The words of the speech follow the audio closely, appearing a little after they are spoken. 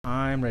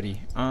I'm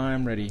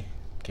ready.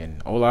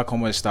 Again, hola,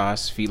 como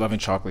estas? Feet loving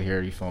chocolate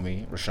here. You feel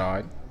me?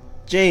 Rashad,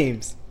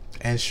 James,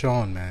 and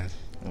Shawn, man.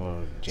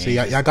 well, James. So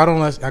y'all got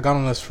on us. I got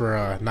on us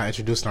for not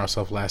introducing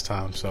ourselves last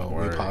time, so we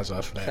Word.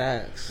 apologize for that.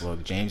 facts.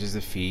 Look, James is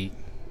the feet,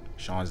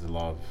 Sean's the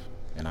love,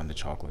 and I'm the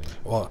chocolate.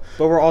 Well,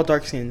 But we're all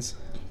dark skins.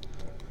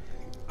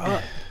 You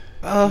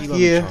love the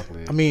yeah.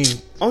 chocolate. I mean,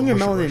 Own your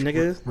Rash- melanin, Rash-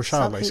 nigga. Rashad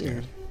Stop light skin.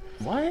 hating.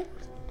 What?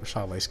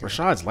 Rashad light skin.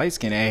 Rashad's light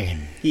skin, eh?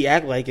 He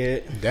act like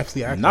it.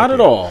 Definitely act Not like at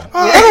it. all.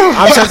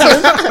 I'm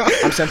sensitive.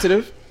 I'm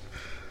sensitive.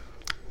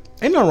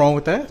 Ain't nothing wrong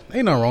with that.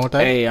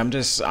 Hey,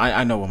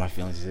 I know what my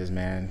feelings is,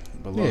 man.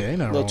 But Yeah, look, ain't A nothing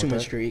little wrong too with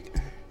much that. streak.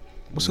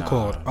 What's it Nah.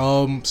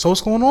 called? So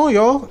what's going on,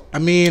 y'all? I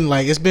mean,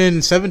 like, it's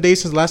been 7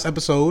 days since last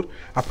episode.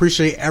 I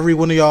appreciate every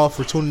one of y'all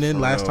for tuning in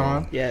For last real.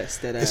 time. Yes,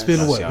 that ass. It's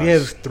been what? Yes. We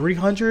have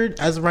 300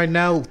 as of right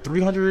now.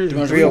 300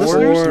 304.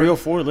 listeners.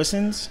 304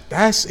 listens.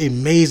 That's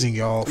amazing,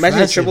 y'all. Imagine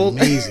That's it tripled.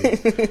 amazing.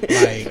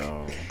 Like,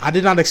 Yo. I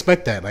did not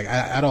expect that. Like,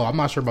 at all. I'm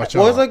not sure about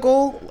y'all. What was our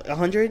goal?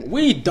 100?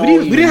 We don't.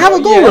 We didn't have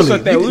a goal, Yeah, that's really.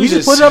 what that- We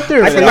just put it up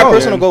there. I for think my y'all.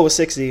 personal goal was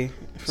 60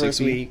 first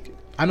 60? week.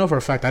 I know for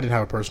a fact I didn't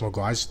have a personal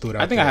goal. I just threw it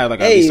out I think there. I had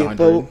like at least Hey,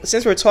 100. but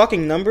since we're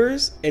talking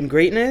numbers and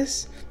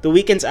greatness, The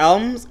Weeknd's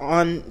album's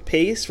on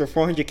pace for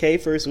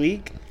 400K first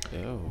week.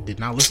 Ew. Did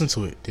not listen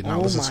to it. Did not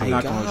Oh listen to my I'm it.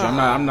 not going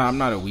to. I'm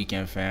not a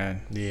Weekend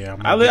fan. Yeah,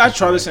 I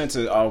tried listening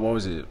to what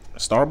was it?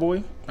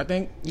 Starboy, I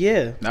think.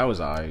 Yeah. That was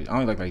I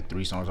only like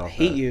 3 songs off. I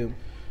hate that. you.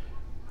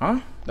 Huh?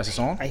 That's a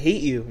song. I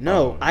hate you. No,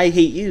 Oh. I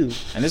hate you.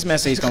 And this man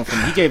says he's coming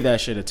from. He gave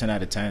that shit a 10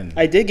 out of 10.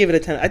 I did give it a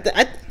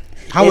 10.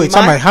 How in wait?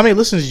 my- How many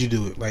listens did you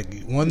do it?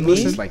 Like one Me?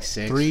 listen? Like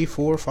 6. 3,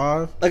 4,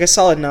 5. Like a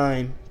solid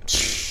 9.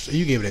 So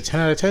you gave it a 10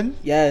 out of 10.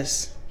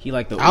 Yes. He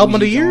like the Album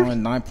of the Uzi year?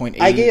 John, 9.8.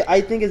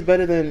 I think it's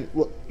better than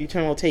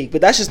Eternal Take,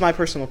 but that's just my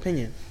personal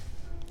opinion.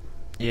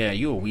 Yeah,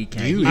 you a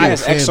Weekend. You He a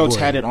has EXO fanboy.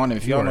 tatted on him.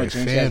 If You y'all are know a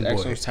James, he has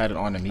fanboy. EXO tatted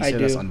on him. He I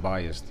said that's do.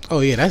 unbiased. Oh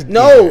yeah, that's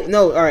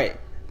No, all right.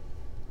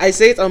 I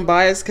say it's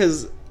unbiased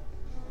because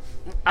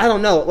I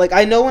don't know. Like,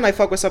 I know when I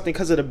fuck with something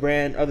because of the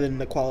brand other than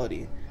the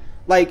quality.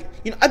 Like,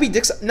 you know,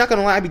 not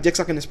gonna lie, I'd be dick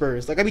sucking the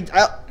Spurs. Like,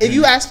 if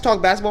you ask to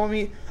talk basketball with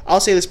me, I'll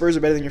say the Spurs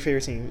are better than your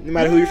favorite team. No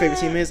matter who your favorite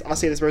team is, I'll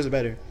say the Spurs are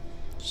better.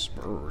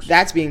 Spurs.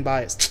 That's being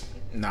biased.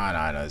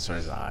 Nah.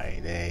 Spurs.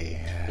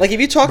 Like, if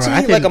you talked to Bro,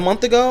 I me like a can-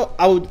 month ago,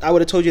 I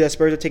would have told you that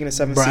Spurs are taking a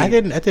 7th Bro, seed.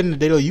 at the end of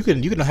the day though, you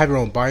can have your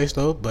own bias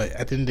though, but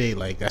at the end of the day,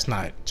 like that's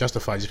not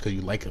justified just because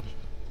you like him.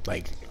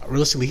 Like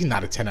realistically, he's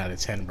not a 10 out of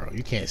 10, bro.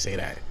 You can't say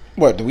that.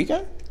 What, The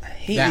Weekend? I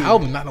hate That you.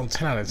 album not on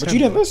 10 out of 10. But you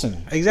didn't bro.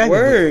 listen. Exactly.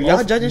 Word, but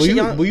y'all judging will shit,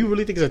 you, y'all- will you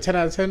really think it's a 10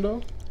 out of 10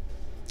 though?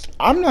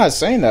 I'm not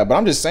saying that, but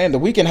I'm just saying The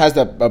Weeknd has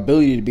the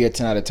ability to be a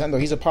 10 out of 10, though.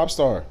 He's a pop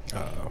star. He's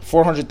a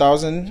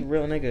 400,000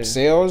 real nigga.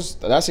 sales,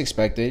 that's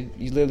expected.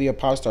 He's literally a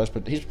pop star.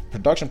 But his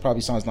production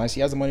probably sounds nice.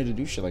 He has the money to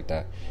do shit like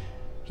that.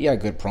 He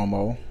had good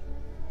promo.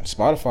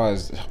 Spotify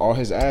is all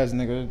his ads,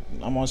 nigga.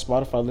 I'm on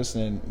Spotify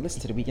listening.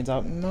 Listen to The Weeknd's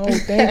out. No,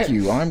 thank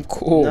you. I'm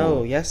cool.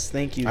 No, yes,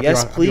 thank you. I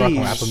Yes, be rocking please.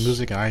 on Apple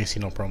Music and I ain't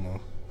seen no promo.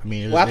 I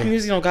mean, it was Well, Apple there.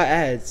 Music don't got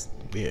ads.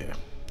 Yeah.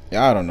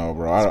 Yeah, I don't know,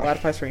 bro.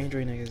 Spotify's for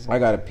Android niggas. I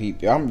gotta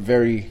peep. I'm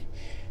very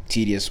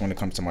tedious when it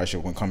comes to my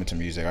shit. When coming to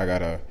music, I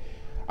don't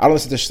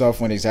listen to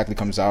stuff when it exactly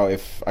comes out.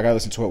 If I gotta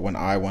listen to it when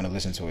I want to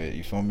listen to it,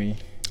 you feel me?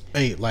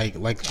 Hey,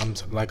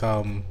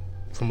 from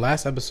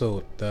last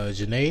episode, the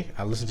Janae.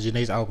 I listened to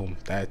Janae's album.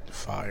 That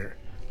fire.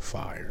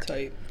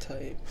 Type.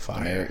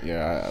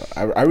 Yeah.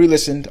 I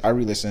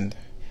re-listened.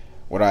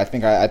 What I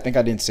think I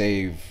didn't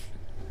save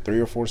 3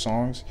 or 4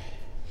 songs.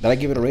 Did I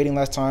give it a rating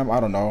last time? I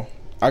don't know.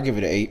 I'll give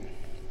it an 8.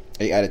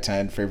 8 out of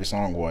 10. Favorite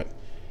song? What?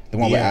 The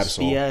one with BS.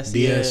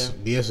 Absol.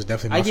 BS is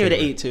definitely my I give it an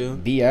favorite. 8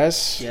 too.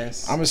 BS.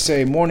 Yes. I'm gonna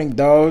say Morning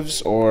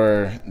Doves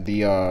or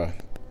the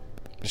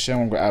shit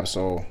one with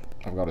Absol.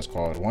 I forgot what it's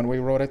called. One Way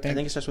Road. I I think.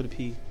 think it starts with a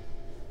P.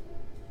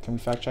 Can we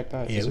fact check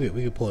that? Yeah, Is it-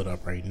 we can pull it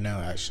up right now.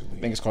 I Actually,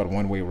 think it's called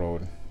One Way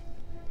Road.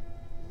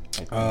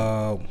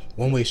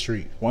 One Way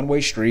Street. One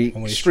Way Street.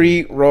 One Way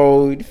Street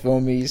Road. Feel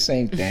me?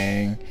 Same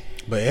thing.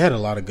 But it had a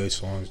lot of good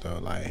songs though,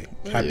 like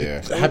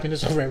Yeah.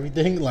 Happiness Over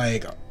Everything,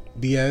 like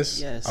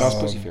BS. Yes. That was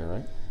Pussy Fear,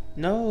 right?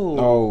 No.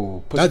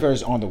 No, Pussy That- Fear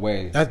is on the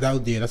way. That's the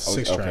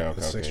 6th track. Okay,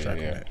 That's the 6th track.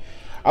 yeah. on it.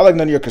 I like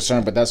None of Your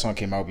Concern, but that song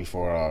came out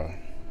before.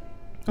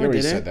 You it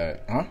already didn't. said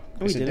that, huh? No,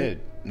 Yes, it it didn't.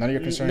 did. None of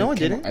Your Concern. No, it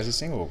came didn't. out as a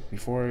single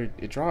before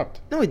it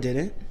dropped. No, it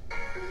didn't.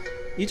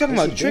 You talking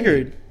Yes, about it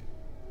Triggered? did.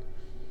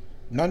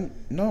 None.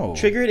 No.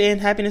 Triggered and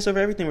Happiness Over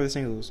Everything were the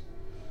singles.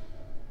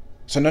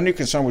 So None of Your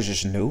Concern was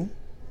just new.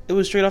 It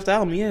was straight off the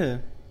album. Yeah,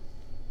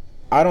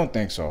 I don't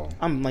think so.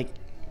 I'm like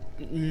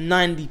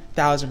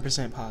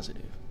 90,000%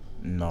 positive.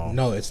 No.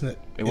 No, it's not.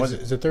 It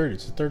wasn't. It's the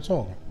third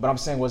song. But I'm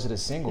saying, was it a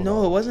single?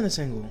 No, though? it wasn't a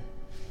single,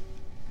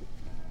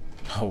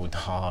 Hold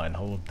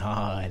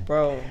on.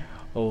 bro.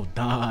 Hold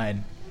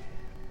on.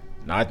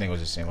 No, I think it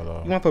was a single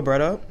though. You want to put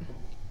bread up?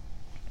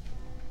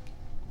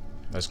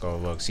 Let's go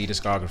look. See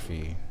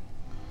discography.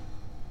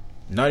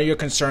 None of Your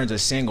Concerns a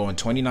single in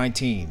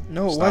 2019.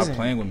 No, it Stop wasn't.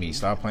 playing with me.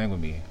 Stop playing with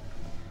me.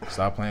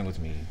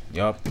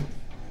 Yup.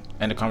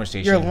 End of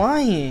conversation. You're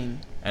lying.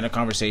 End of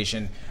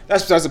conversation.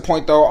 That's the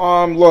point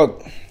though.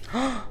 Look.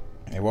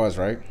 It was,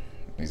 right?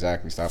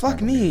 Exactly. Stop.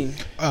 Fuck me.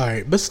 All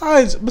right.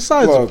 Besides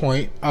the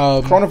point,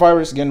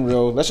 coronavirus getting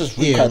real. Let's just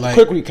recap. like,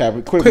 quick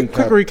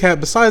recap.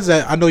 Besides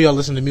that, I know y'all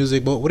listen to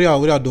music, but what are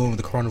y'all doing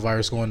with the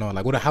coronavirus going on?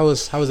 Like, how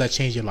has that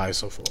changed your life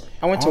so far?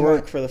 I went to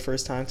work for the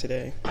first time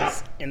today.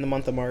 It's in the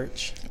month of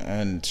March.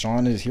 And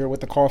Shawn is here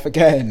with the cough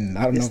again.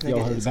 I don't know if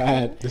y'all heard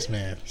that. This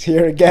man. He's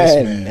here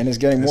again, and it's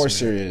getting more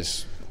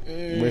serious.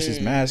 Where's his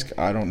mask?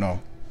 I don't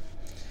know.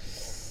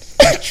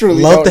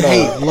 Truly love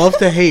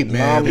to hate,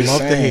 man. Nah, love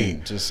to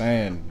hate. Just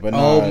saying, but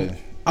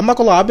I'm not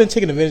gonna lie. I've been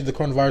taking advantage of the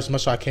coronavirus as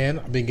much as I can.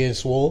 I've been getting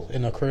swole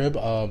in the crib.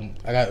 I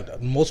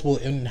got multiple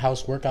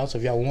in-house workouts.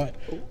 If y'all want,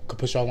 could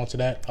push y'all onto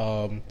that.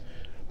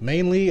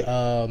 Mainly,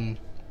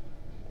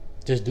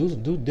 just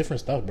do different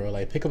stuff, bro.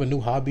 Like pick up a new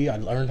hobby. I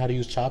learned how to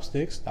use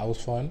chopsticks. That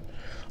was fun.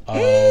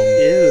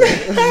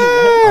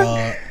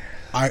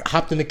 I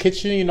hopped in the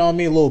kitchen, you know what I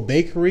mean, a little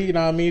bakery, you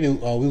know what I mean.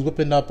 We was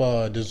whipping up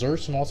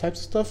desserts and all types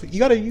of stuff. You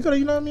gotta, you know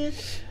what I mean.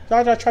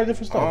 I try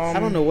different stuff. I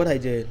don't know what I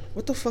did.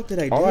 What the fuck did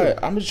I do?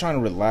 I'm just trying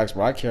to relax,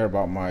 bro. I care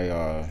about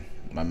my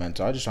my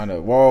mental. I'm just trying to.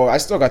 Well, I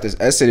still got this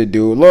essay to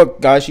do. Look,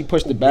 guys, she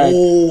pushed it back.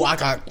 Oh, I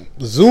got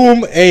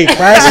Zoom. Hey,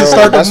 classes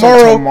start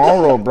tomorrow.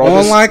 Tomorrow, bro.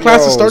 Online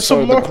classes start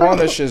tomorrow. The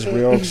corona shit is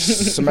real.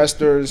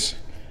 Semesters,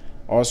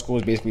 all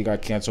schools basically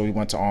got canceled. We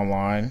went to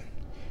online.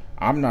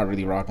 I'm not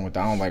really rocking with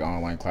that. I don't like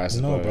online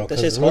classes. No, bro.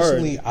 Because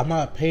recently, I'm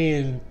not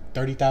paying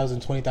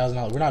 $30,000,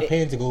 $20,000. We're not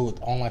paying to go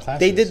with online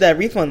classes. They did that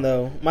refund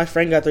though. My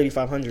friend got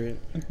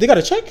 $3,500. They got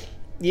a check?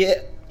 Yeah.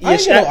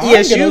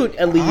 Shoot.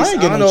 At least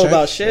I don't know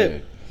about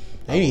shit.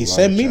 Hey,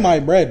 send me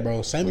my bread,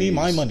 bro. Send me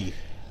my money.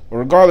 But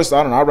regardless,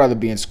 I don't know. I'd rather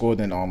be in school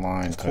than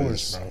online. Of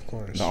course, bro. Of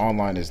course. The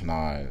online is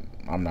not.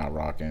 I'm not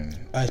rocking.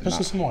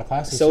 Especially some of my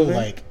classes too.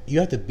 Like you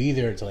have to be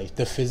there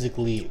to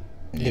physically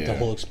get the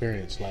whole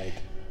experience. Like.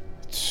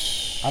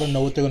 I don't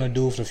know what they're gonna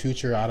do for the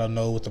future. I don't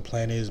know what the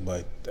plan is,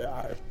 but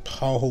I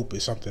hope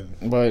it's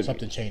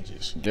something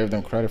changes. Give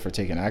them credit for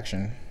taking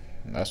action.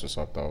 That's what's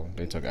up, though.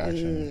 They took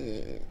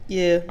action.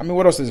 Yeah. I mean,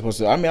 what else are they supposed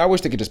to do? I mean, I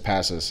wish they could just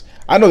pass us.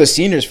 I know the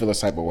seniors feel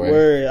this type of way.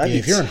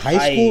 If you're in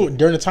high school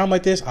during a time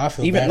like this, I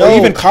feel bad.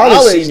 Even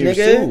college seniors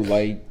too.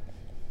 Like,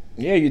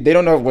 they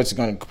don't know what's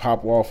gonna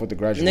pop off with the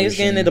graduation. Niggas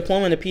getting their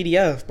diploma in a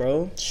PDF,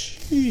 bro.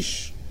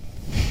 Sheesh.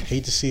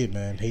 Hate to see it,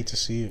 man. Hate to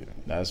see it.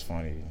 That's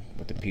funny.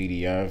 With the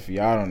PDF,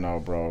 I don't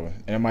know, bro.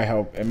 And it might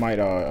help. It might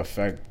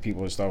affect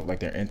people's stuff, like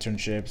their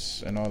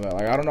internships and all that.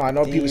 Like, I don't know. I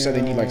know people said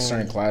they need like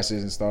certain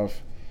classes and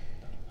stuff.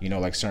 You know,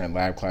 like certain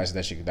lab classes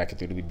that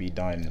could literally be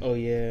done. Oh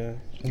yeah.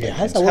 Yeah,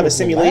 have a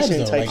simulation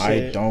labs, type like,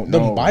 shit. I don't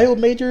know. The bio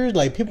majors,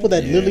 like people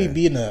that literally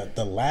be in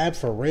the lab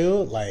for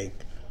real,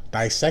 like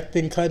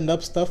dissecting, cutting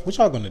up stuff. What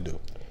y'all gonna do?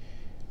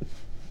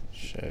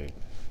 Shit,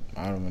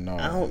 I don't even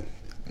know.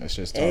 It's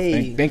just tough.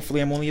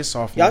 Thankfully, I'm only a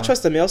sophomore. Y'all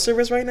trust the mail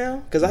service right now?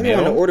 Because I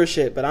want to order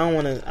shit, but I don't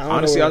want to.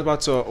 Honestly, I was about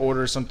to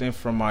order something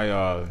from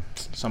my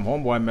some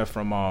homeboy I met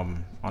from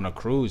on a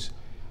cruise,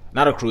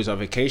 not a cruise, a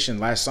vacation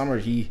last summer.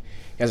 He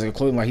has like a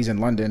clothing line. He's in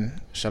London.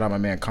 Shout out my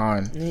man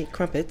Khan.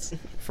 Crumpets.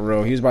 For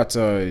real, he was about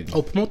to.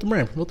 Oh, promote the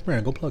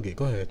brand. Go plug it.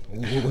 Go ahead.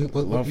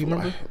 What you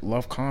remember?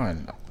 Love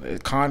Khan.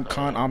 Khan.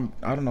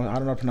 I don't know how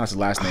to pronounce his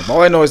last name. But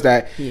all I know is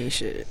that he ain't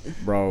shit,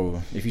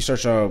 bro. If you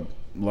search up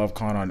Love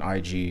Khan on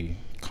IG.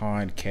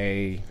 Con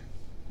K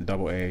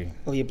AA.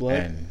 Oh, your blood.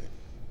 And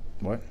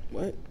what?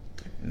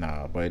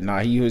 Nah,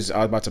 I was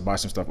about to buy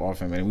some stuff off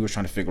him, and we were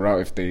trying to figure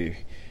out if the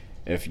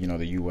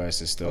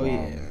U.S. is still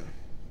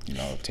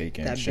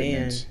taking that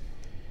shipments. Ban.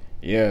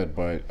 Yeah,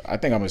 but I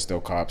think I'm gonna still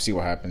cop, see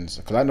what happens,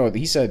 because I know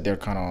he said they're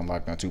kind of on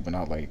lockdown too, but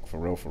not like for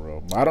real.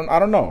 But I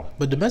don't know.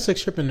 But domestic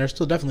shipping, they're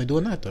still definitely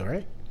doing that though,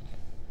 right?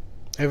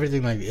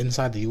 Everything like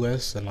inside the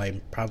U.S. and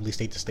like probably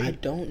state to state. I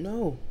don't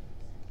know.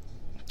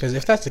 Because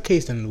if that's the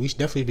case, then we should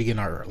definitely be getting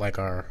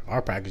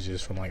our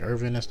packages from like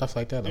Irvin and stuff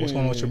like that. Like, what's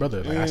going on with your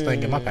brother? Like, I still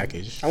didn't get my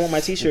package. I want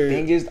my T-shirt. The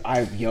thing is,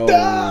 that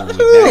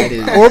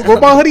is. Where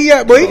my hoodie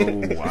at,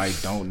 boy? I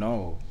don't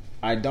know.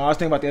 I was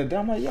thinking about the other day.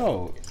 I'm like,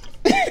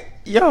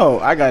 yo,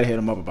 I gotta hit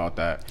him up about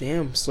that.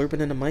 Damn, slurping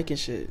in the mic and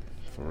shit.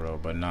 For real,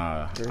 but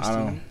nah, Thirsty.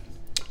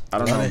 I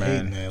don't know,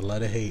 man. A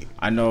lot of hate.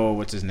 I know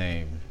what's his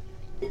name.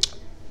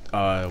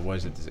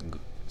 Was it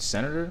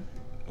Senator?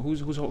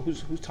 Who's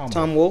Tom?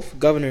 Tom Wolf,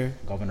 Governor.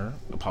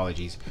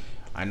 Apologies.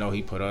 I know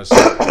he put us.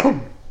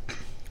 Oh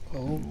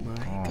my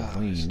god.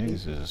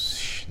 Niggas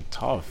is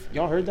tough.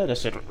 Y'all heard that? That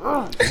shit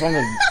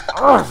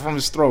from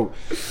his throat.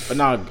 But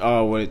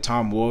now, with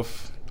Tom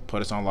Wolf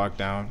put us on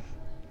lockdown.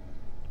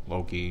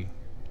 Low-key.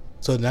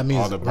 So that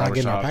means we're not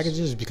getting our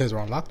packages because we're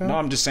on lockdown? No,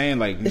 I'm just saying,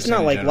 like, it's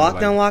not like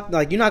lockdown.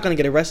 Like, you're not gonna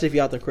get arrested if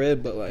you're out the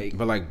crib, but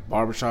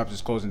barbershops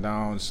is closing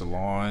down,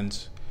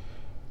 salons.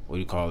 What do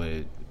you call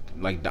it?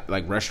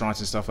 Like restaurants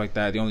and stuff like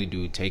that, they only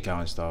do takeout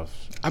and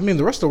stuff. I mean,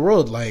 the rest of the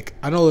world, like,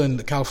 I know in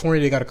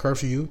California they got a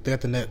curfew. They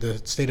got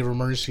the state of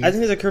emergency. I think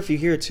there's a curfew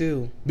here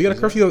too. We got a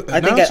curfew. I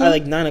think at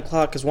like 9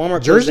 o'clock because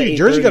Walmart. Jersey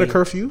got a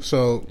curfew.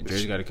 So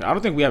Jersey got a. I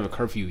don't think we have a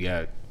curfew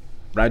yet,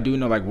 but I do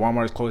know like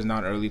Walmart is closing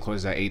down early.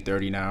 Closes at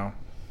 8:30 now.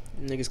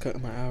 Niggas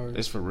cutting my hours.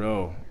 It's for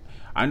real.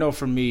 I know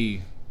for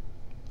me,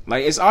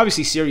 Like, it's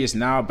obviously serious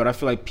now, but I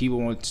feel like people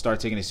won't start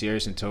taking it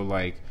serious until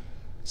like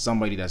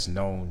somebody that's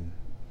known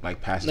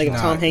like passes. Like on.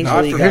 Tom Hanks Nah,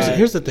 really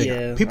here's the thing.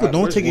 yeah. People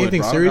don't Where's take Wood,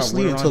 anything bro? I got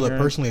seriously Wood until around it here.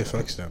 personally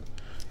affects them.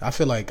 I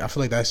feel like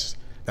that's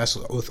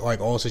with like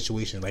all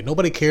situations. Like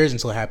nobody cares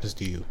until it happens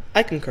to you.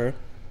 I concur.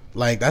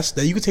 Like that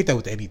you can take that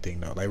with anything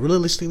though. Like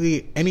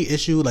realistically, any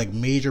issue, like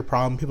major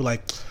problem, people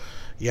like,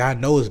 yeah, I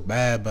know it's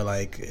bad, but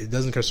like it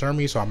doesn't concern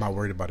me, so I'm not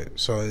worried about it.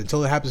 So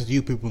until it happens to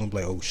you, people will be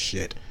like, oh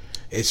shit,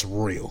 it's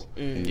real.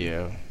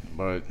 Yeah,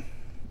 but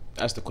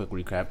that's the quick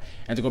recap.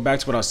 And to go back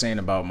to what I was saying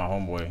about my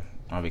homeboy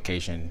on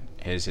vacation,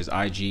 his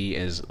IG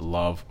is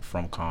Love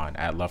from Con,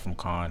 at Love from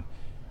Con,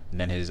 and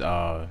then his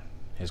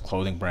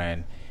clothing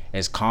brand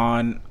is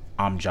Con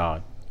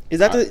Amjad. Is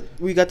that the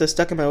we got the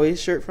Stuck in My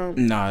Waist shirt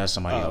from? Nah, that's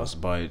somebody else.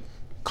 But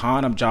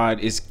Khan Amjad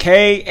is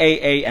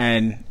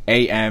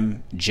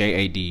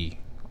KAANAMJAD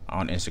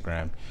on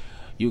Instagram.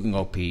 You can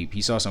go peep.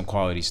 He saw some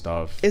quality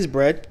stuff. It's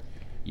bread.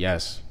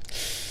 Yes,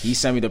 he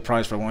sent me the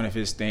price for one of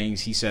his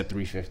things. He said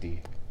 $350.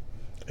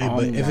 Hey,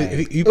 but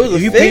if you was a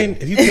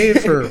if you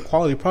paid for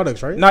quality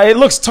products, right? Nah, it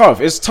looks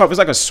tough. It's tough. It's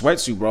like a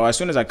sweatsuit, bro. As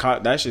soon as I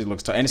caught that shit,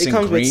 looks tough. And it's It in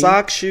comes green. with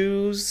socks,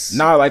 shoes.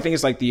 Nah, I think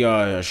it's like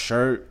the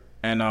shirt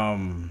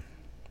and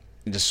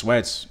the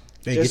sweats.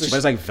 They Just get But you.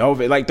 it's like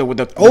velvet, like the with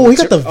the. Oh, he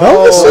got the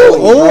velvet suit.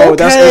 Oh,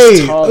 that's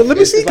okay. tough. Let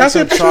me see. It's Can I like see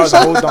a some picture?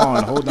 trousers.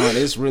 Hold on.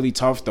 It's really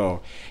tough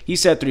though. He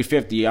said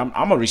 $350. I'm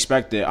gonna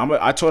respect it.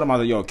 I told him, I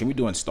was like, yo, can we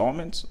do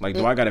installments? Like,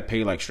 do I gotta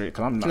pay like straight?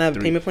 Cause I'm not. Can I have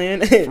a payment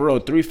plan? For real,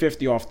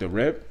 $350 off the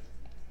rip.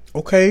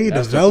 Okay, the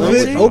That's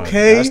velvet. Purple John.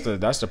 Okay,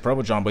 That's the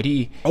purple John. But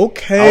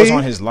okay. I was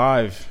on his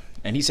live.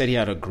 And he said he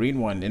had a green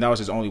one, and that was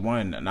his only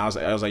one. And I was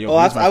like, yo, Oh,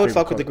 he's my I would favorite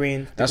fuck with the color.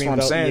 green. The That's green what I'm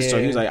belt, saying. So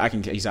yeah. he's like, I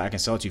can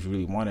sell it to you if you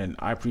really want it. And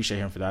I appreciate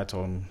him for that. I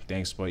told him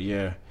thanks, but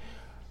yeah,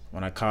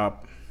 when I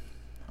cop,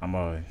 I'm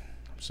gonna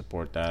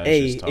support that. It's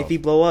Hey, just tough. if he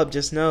blow up,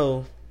 just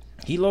know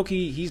he's low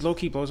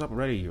key blows up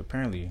already.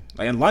 Apparently,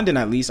 like in London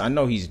at least, I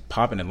know he's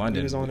popping in he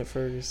London. was on it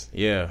first.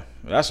 Yeah,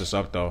 that's what's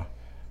up though.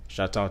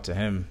 Shout out to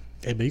him.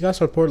 Hey, but you gotta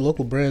support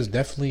local brands,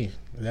 definitely.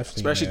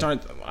 Especially man.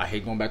 I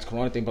hate going back to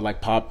Corona thing, but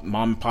like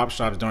mom and pop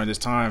shops during this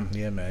time.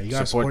 Yeah, man. You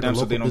gotta Support them the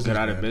so they local don't get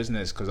out of man.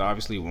 business. Because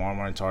obviously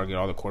Walmart and Target,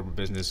 all the corporate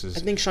businesses, I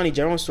think Shawnee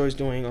General Store is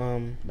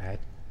doing bad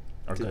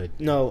or good.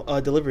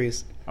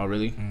 deliveries. Oh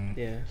really?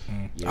 Yeah.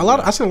 Yeah,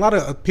 I seen a lot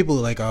of people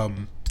like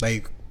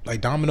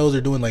Domino's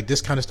are doing like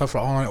this kind of stuff for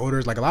online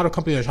orders. Like a lot of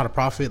companies are trying to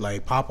profit.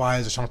 Like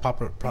Popeyes are trying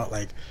to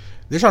like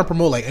they're trying to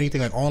promote like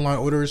anything like online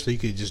orders, so you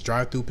could just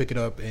drive through, pick it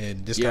up,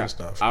 and this kind of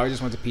stuff. I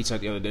just went to Pizza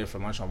Hut the other day for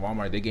lunch on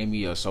Walmart. They gave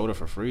me a soda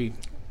for free.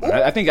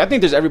 I think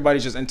there's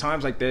everybody's just in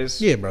times like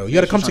this. Yeah, bro, you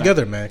got to come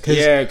together, man.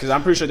 Because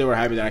I'm pretty sure they were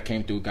happy that I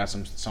came through, got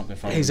something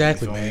from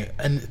Exactly, them, you feel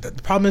man. me? And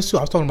the problem is too.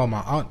 I was talking about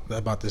my aunt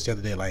about this the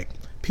other day. Like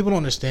people don't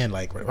understand.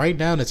 Like right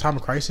now in the time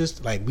of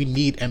crisis, like we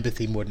need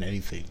empathy more than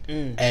anything.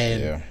 And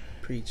Yeah.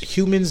 Preach.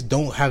 humans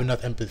don't have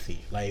enough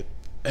empathy. Like,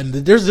 and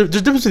there's a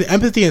difference between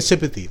empathy and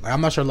sympathy. Like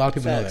I'm not sure a lot of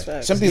people know that.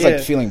 Facts. Sympathy's Yeah. like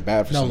feeling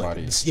bad for No,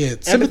 somebody. like, yeah,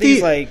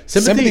 Empathy's like-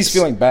 Sympathy's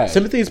feeling bad.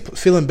 Sympathy is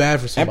feeling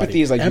bad for somebody.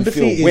 Empathy is like you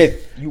feel is-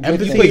 with you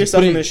empathy them. put is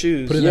yourself in their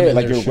shoes. putting Yeah, them in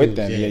like their you're with shoes.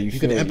 them. Yeah, you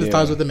can feel-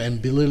 empathize yeah. with them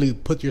and literally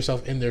put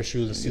yourself in their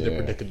shoes and see their Yeah.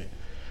 predicament.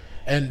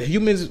 And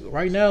humans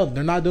right now,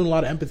 they're not doing a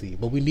lot of empathy,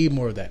 but we need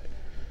more of that.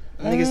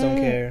 Niggas don't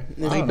care.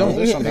 They I don't. know.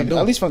 There's some They empathy- don't.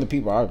 At least from the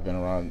people I've been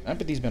around,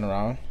 empathy's been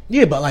around.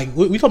 Yeah, but like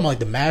we talking about like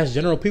the mass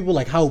general people,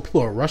 like how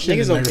people are rushing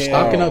Niggas and they're don't care.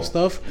 stocking Oh. up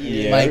stuff,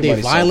 Yeah, like they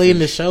everybody's violating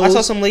the selfish. shows. I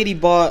saw some lady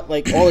bought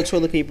like all the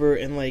toilet paper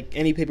and like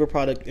any paper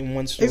product in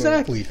one store.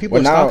 Exactly, people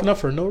Well, are now- stocking up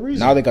for no reason.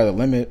 Now they got a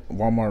limit.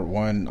 Walmart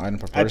one item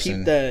per I person.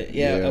 peeped that.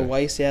 Yeah, a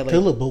Weiss. Yeah, like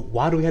Look, but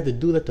why do we have to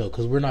do that though?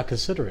 Because we're not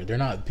considerate. They're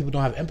not. People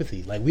don't have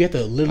empathy. Like we have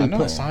to literally I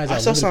know. put signs. I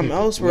out saw limiting something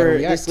people. else You gotta where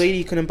react. this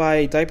lady couldn't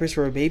buy diapers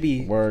for a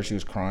baby. Where she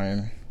was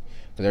crying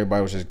because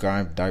everybody was just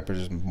buying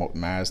diapers,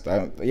 masked.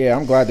 Yeah,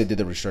 I'm glad they did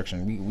the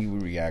restriction. We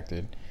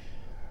reacted.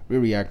 We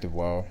reacted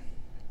well.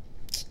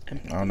 I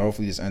don't know if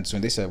we just end soon.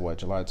 They said what,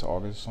 July to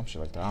August, some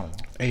shit like that. I don't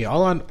know. Hey,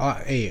 all on.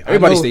 Hey,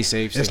 Everybody I know stay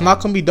safe, It's stay not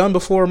home. gonna be done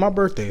before my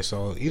birthday,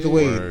 so either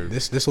way, Word.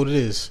 this what it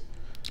is.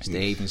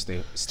 Stay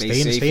safe. Staying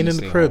and in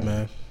stay the crib, home.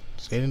 man.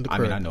 Staying in the I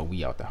crib. mean, I know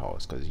we out the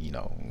house because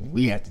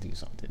we had to do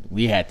something.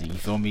 We had to. You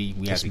feel me?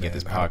 We had Yes, to get man,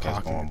 this out of podcast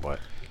pocket. going. But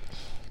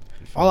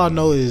All I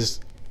know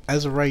is,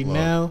 as of right Well-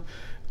 now,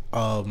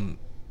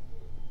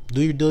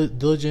 do your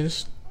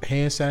diligence,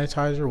 hand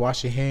sanitizer,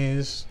 wash your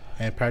hands,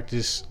 and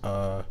practice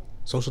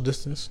social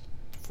distance.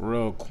 for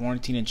real,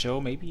 quarantine and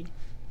chill, maybe.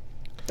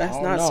 That's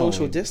Oh, not no.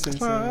 social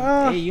distancing.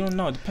 Hey, you don't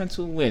know. It depends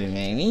who with it,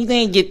 man. You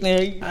ain't get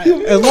there.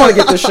 As long to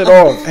get this shit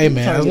off. Hey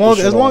man, Trying to as get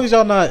long this shit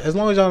off. as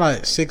long as y'all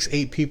not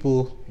 6-8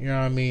 people, you know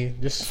what I mean.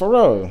 Just For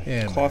real,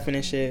 yeah, man. Coughing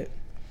and shit.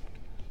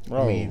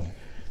 bro. I mean,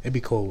 it'd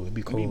be cold. It'd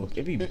be It'd cold.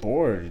 be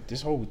bored.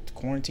 This whole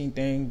quarantine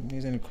thing.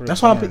 He's in the crib.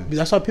 That's why boring.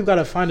 people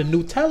gotta find a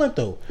new talent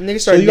though. Niggas So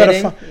start you gotta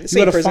knitting. you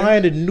Same gotta prison.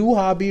 find a new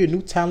hobby, a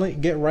new talent,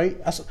 get right.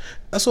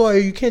 That's why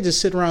you can't just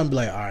sit around and be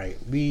like, all right,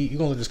 you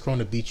gonna let this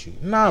corona beat you?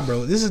 Nah,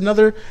 bro. This is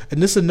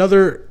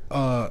another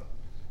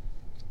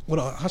what?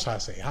 How should I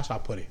say? How should I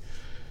put it?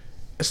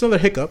 It's another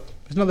hiccup.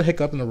 It's another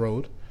hiccup in the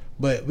road.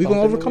 But we're Bump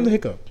gonna in the overcome the road?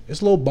 hiccup.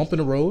 It's a little bump in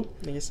the road.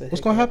 Nigga said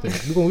What's gonna hiccup.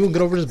 happen? We gonna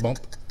get over this bump.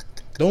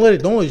 Don't let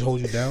it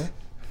hold you down.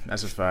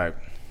 That's a fact.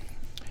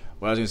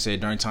 What I was gonna say,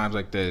 during times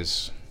like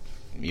this,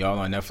 y'all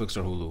on Netflix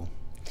or Hulu?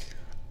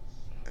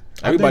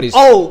 Everybody's.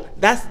 Oh,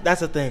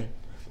 that's a thing.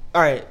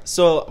 All right,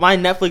 so my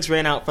Netflix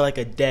ran out for like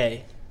a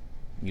day.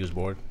 You was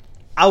bored.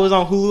 I was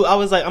on Hulu. I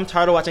was like, I'm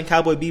tired of watching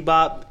Cowboy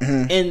Bebop,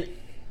 and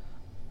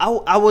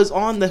I was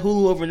on the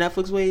Hulu over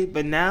Netflix wave,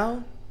 but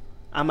now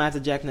I'm gonna have to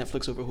jack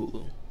Netflix over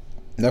Hulu.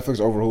 Netflix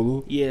over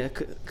Hulu? Yeah,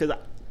 because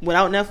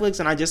without Netflix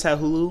and I just had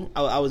Hulu,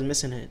 I was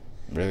missing it.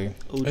 Really?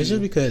 OD. It's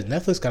just because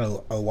Netflix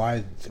got a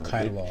wide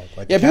catalog.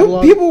 Like Yeah, the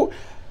catalog, people.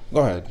 Go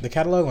ahead. the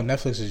catalog on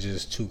Netflix is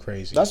just too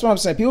crazy. That's what I'm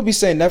saying. People be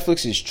saying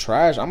Netflix is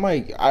trash. I'm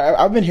like,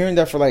 I've been hearing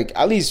that for like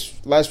at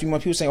least last few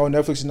months. People saying, "Oh,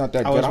 Netflix is not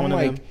that I good." was I'm one of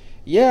like, them.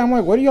 yeah. I'm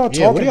like, what are y'all talking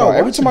Yeah, what are y'all about?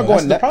 Every time I go on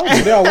Netflix, Netflix,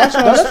 what are y'all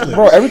watching on Netflix?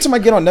 bro. Every time I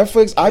get on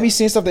Netflix, I be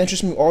seeing stuff that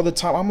interests me all the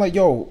time. I'm like,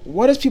 yo,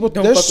 what is people?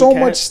 Don't There's fuck so with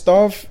much cats.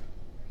 stuff.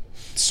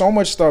 So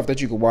much stuff that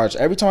you could watch.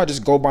 Every time I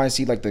just go by and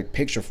see like the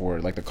picture for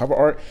it, like the cover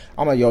art,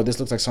 I'm like, yo, this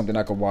looks like something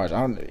I could watch.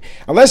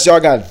 Unless y'all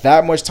got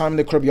that much time in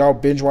the crib, y'all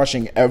binge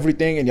watching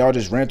everything and y'all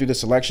just ran through the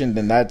selection,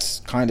 then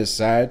that's kind of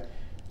sad.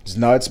 It's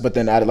nuts. But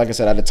then, like I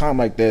said, at a time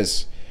like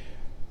this,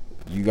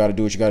 you got to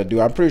do what you got to do.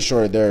 I'm pretty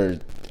sure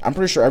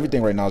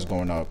everything right now is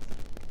going up.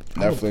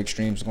 Netflix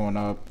streams going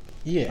up.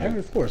 Yeah,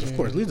 of course. At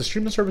least the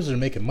streaming services are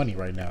making money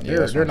right now. Yeah,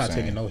 that's They're what not I'm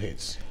taking saying. no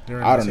hits.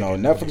 I don't know.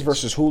 Netflix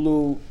versus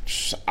Hulu.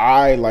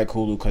 I like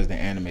Hulu because the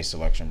anime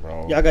selection,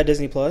 bro. Y'all got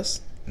Disney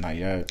Plus? Not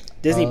yet.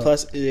 Disney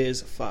Plus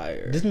is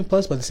fire. Disney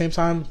Plus, but at the same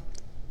time,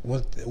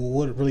 what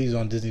really is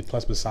on Disney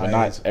Plus But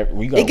besides? not.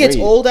 We got It gets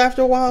wait. old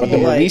after a while, But but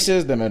the like,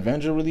 releases, them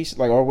Avenger release,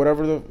 like or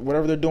whatever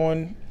they're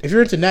doing. If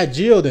you're into Nat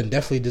Geo, then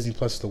definitely Disney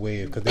Plus is the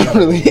wave because they got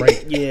Really?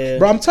 great. yeah.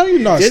 Bro, I'm telling you,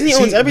 no. Disney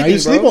owns everything, you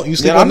sleep bro. on, you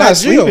sleep Yeah, on I'm Nat not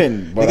Geo.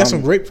 sleeping, but They got I'm-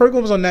 some great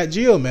programs on Nat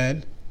Geo,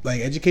 man.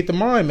 Like educate the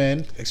mind,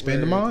 man.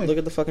 Expand the mind. Look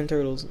at the fucking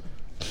turtles.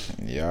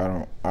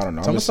 Yeah, I don't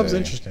know. Some I'm of stuff's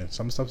saying, interesting.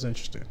 Some stuff's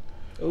interesting.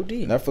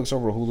 OD. Netflix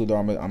over Hulu, though.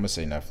 I'm gonna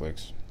say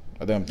Netflix.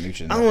 I think I'm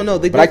mutually I don't know,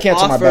 they but I both can't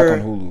turn my back offer-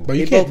 on Hulu. Bro,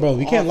 you They can't, both bro.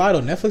 You can't off- lie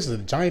though. Netflix is a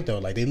giant though.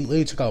 Like they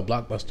literally took out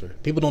Blockbuster.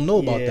 People don't know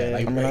about Yeah. that.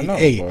 Like, I mean, I know,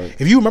 hey,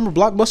 but- if you remember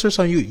Blockbuster,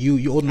 son,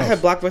 you old I enough. had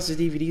Blockbuster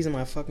DVDs in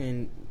my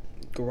fucking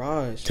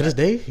garage. To this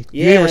day, you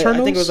Yeah, ain't return I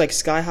think it those? was like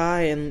Sky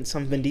High and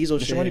some Vin Diesel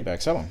Get shit. your money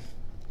back. Sell them.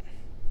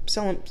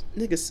 Selling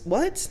niggas.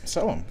 What?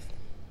 Sell them.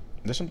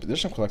 There's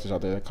some collectors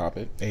out there that cop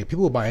it. Hey,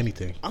 people will buy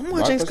anything. I'm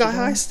watching Blockbuster Sky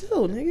High one?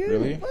 still, nigga.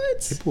 Really?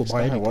 What? People will buy Sky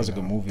High anything. was a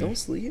good now. movie. Don't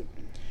sleep.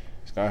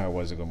 Sky High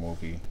was a good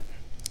movie.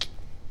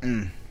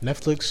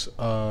 Netflix,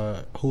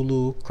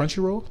 Hulu,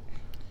 Crunchyroll.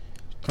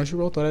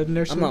 Crunchyroll, throw that in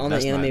there. I'm not on the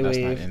That's not- anime that's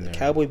not wave. in there.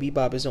 Cowboy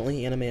Bebop is the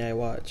only anime I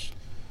watch.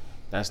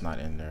 That's not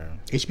in there.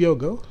 HBO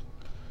Go.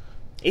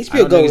 HBO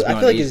know Go, niggas be I on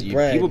feel like H- it's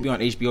bread. People be on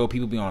HBO.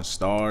 People be on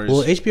Stars.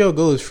 Well, HBO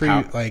Go is free.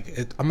 How-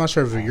 I'm not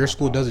sure if your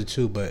school does it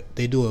too, but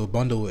they do a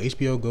bundle with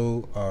HBO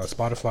Go,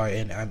 Spotify,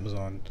 and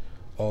Amazon,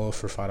 all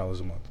for $5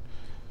 a month.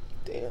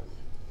 Damn.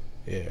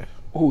 Yeah,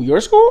 Who? Your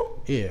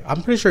school? yeah.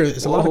 I'm pretty sure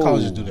it's a lot of Whoa.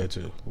 colleges do that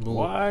too.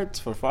 What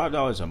for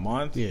 $5 a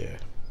month? Yeah,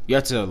 You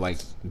have to like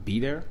be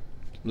there.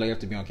 Like you have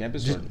to be on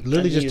campus. just Or? literally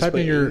I think just you type just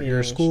in put email your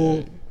and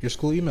school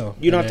shit. email.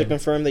 You don't and have to then-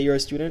 confirm that you're a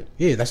student.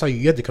 Yeah, that's how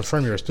you have to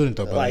confirm you're a student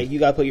though. But Like you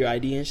gotta put your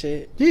ID and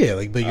shit. yeah,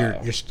 like but Oh.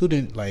 your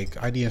student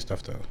like ID and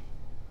stuff though.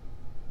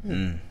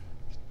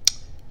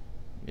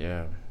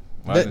 Yeah.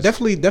 Well, I just-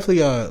 Definitely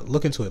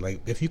look into it.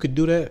 Like if you could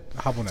do that,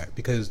 hop on that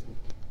because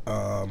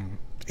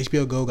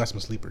HBO Go got some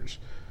sleepers.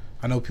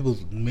 I know people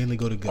mainly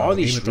go to all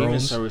these Game of streaming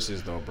Thrones.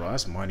 services though, bro.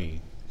 That's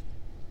money.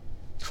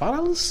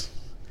 $5?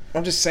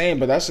 I'm just saying,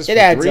 but that's just It for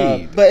adds three.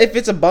 up. But if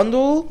it's a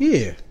bundle,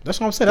 Yeah, that's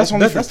what I'm saying. That's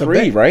only for the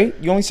three, bet. right?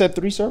 You only said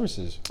 3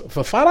 services.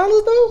 For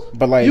 $5 though.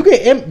 But, like- you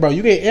get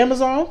you get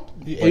Amazon,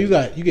 and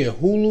you get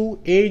Hulu,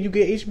 and you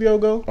get HBO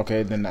Go.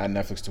 Okay, then add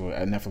Netflix to it.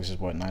 Add Netflix is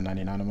what,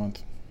 $9.99 a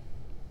month.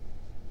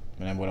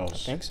 And then what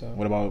else? I think so.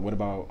 What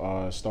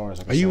about Stars?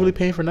 Like I Are you said? really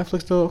paying for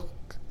Netflix though?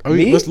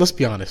 Me? Let's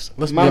be honest.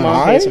 Let's my be mom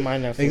honest. I? pays for my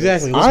Netflix.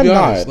 Exactly. Let's I'm be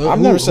not. honest. I've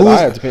never said I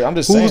have to pay. I'm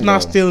just who's saying,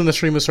 not though. stealing the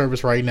streaming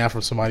service right now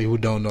from somebody who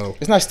don't know?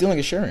 It's not stealing,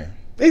 it's sharing.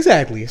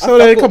 Exactly. I So fuck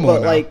then, with- come on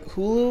but now. like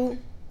Hulu,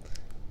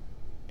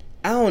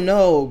 I don't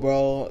know,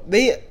 bro.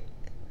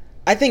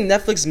 I think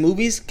Netflix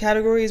movies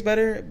category is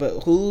better, but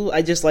Hulu,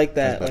 I just like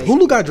that. Like,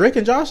 Hulu got Drake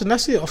and Josh, and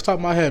that's it off the top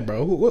of my head,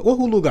 bro. What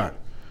Hulu got?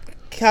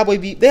 Cowboy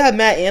Bebop. They have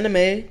Matt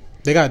Anime.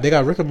 They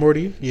got Rick and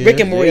Morty. Yeah.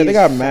 Rick and Morty. Yeah, they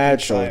got is mad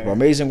fucking shows, fire. bro.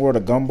 Amazing World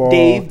of Gumball.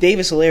 Dave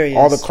is hilarious.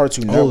 All the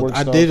Cartoon Oh, Network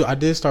I stuff.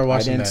 did start I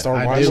watching didn't that. start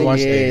I watching did watch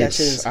it. That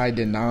shit is- I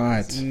did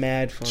not.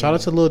 Mad funny. Shout out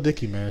to Lil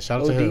Dicky, man.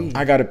 Shout out to OD. him.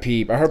 I got a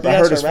peep. I heard He gotta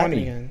it's start rapping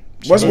funny. again.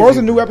 What Shout was out the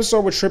to new him.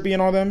 episode with Trippy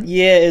and all them?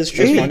 Yeah, it's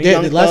tricky. funny. Yeah,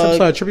 Young the last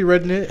Thug, episode, Trippy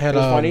Redding it had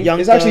funny. Young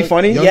It's actually Thug.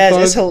 funny. Young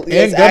Yes, Thug it's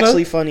and Gunna.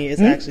 actually funny.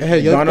 It's actually It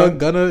had Young Gunna? Thug,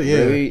 Gunna, yeah.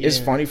 Really? It's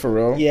Yeah. funny for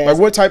real. Yeah, Like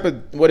what type of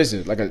what is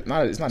it? Like it's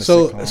not a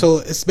sitcom. So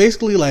it's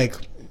basically like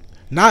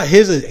not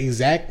his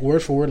exact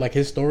word for word, like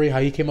his story, how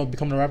he came up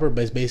becoming a rapper,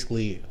 but it's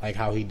basically like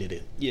how he did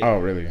it. Yeah. Oh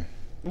really?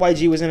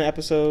 YG was in the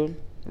episode.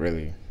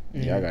 Really?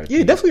 Yeah, I got to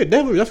Yeah,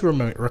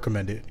 definitely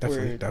recommend it.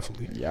 Word.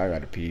 Definitely. Yeah, I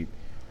got to peep.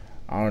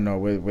 I don't know.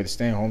 With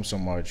staying home so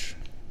much,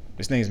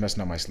 this thing is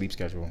messing up my sleep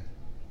schedule.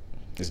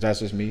 Is that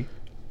just me?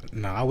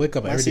 Nah, I wake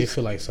up every day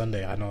feel like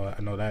Sunday. I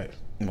know that.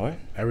 What?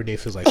 Every day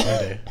feels like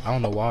Sunday. I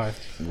don't know why.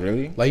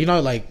 Really? Like, you know,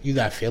 like you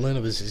that feeling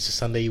of it's just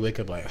Sunday. You wake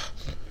up like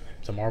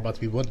tomorrow about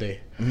to be one day.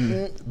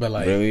 But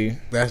like, really,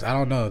 that's I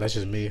don't know. That's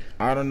just me.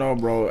 I don't know,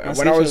 bro. My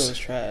sleep was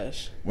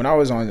trash. When I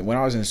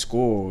was in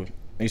school,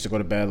 I used to go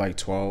to bed like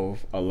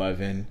 12,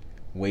 11,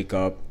 wake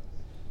up.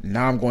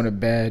 Now I'm going to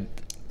bed.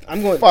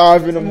 I'm going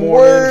 5 in the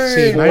morning.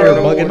 See, now you're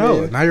bugging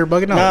out. Now you're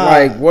bugging out. Nah.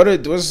 Like,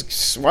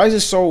 why is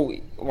it so?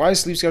 Why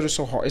is sleep schedule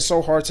so hard? It's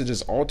so hard to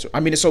just alter.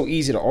 I mean, it's so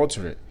easy to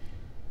alter it.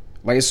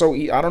 Like, it's so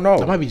I don't know.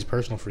 That might be just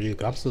personal for you,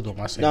 because I'm still doing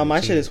my same. No,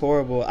 my shit is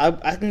horrible. I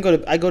go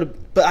to,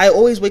 but I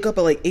always wake up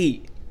at like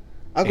 8.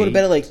 I'll go to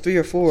bed at like 3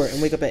 or 4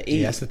 and wake up at 8.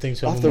 Yeah, that's the thing.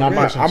 So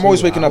I'm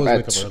always waking up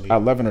at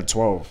 11 or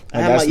 12.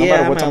 I have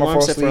my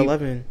alarm set for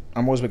 11.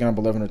 I'm always waking up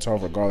 11 or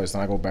 12 regardless.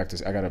 Then I go back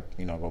to. I gotta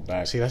go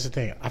back. See, that's the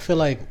thing. I feel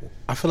like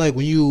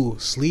when you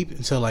sleep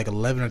until like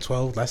 11 or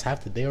 12, that's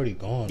half the day already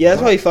gone. Yeah,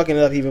 that's probably fucking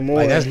it up even more.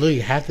 Like, that's literally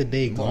half the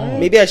day gone.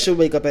 Maybe I should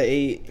wake up at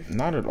 8.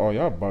 Not at all.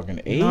 Y'all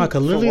bugging 8. Nah,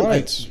 cause literally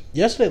like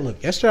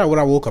yesterday when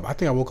I woke up, I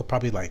think I woke up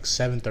probably like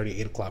 7:30,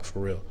 8 o'clock for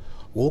real.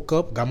 Woke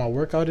up, got my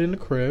workout in the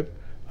crib.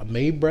 I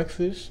made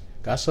breakfast.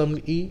 Got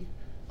something to eat.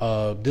 Did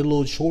a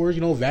little chores,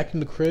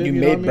 vacuumed the crib. You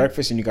made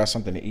breakfast and you got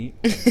something to eat.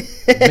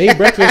 Made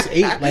breakfast,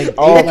 ate like.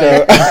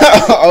 Okay.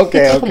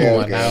 Okay. Come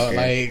on now,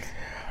 like.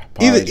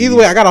 Either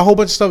way, I got a whole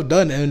bunch of stuff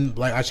done, and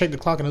like I checked the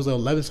clock and it was like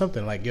 11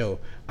 something. Like, yo,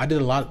 I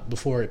did a lot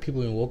before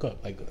people even woke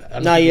up. Like,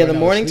 the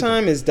morning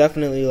time is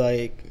definitely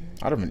like.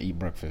 I don't even eat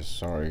breakfast.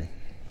 Sorry,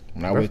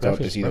 when I wake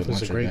up, it's either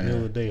lunch or dinner. Breakfast is a great meal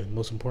of the day.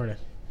 Most important.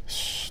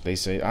 They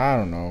say I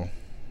don't know.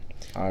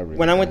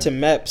 When I went to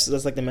MEPS,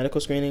 that's like the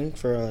medical screening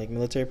for like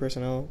military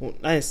personnel. Well,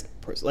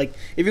 like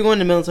if you're going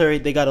to the military,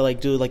 they gotta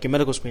like do like your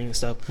medical screening and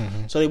stuff.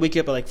 Mm-hmm. So they wake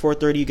you up at like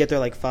 4:30. You get there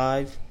like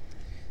 5.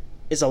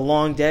 It's a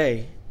long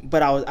day,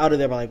 but I was out of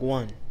there by like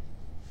 1.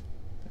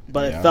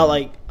 But it felt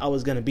like I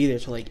was gonna be there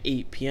till like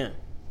 8 p.m.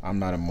 I'm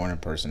not a morning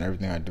person.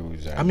 Everything I do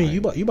is. I mean,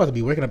 you about to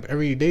be waking up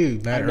every day.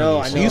 I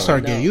know. So you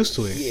start getting used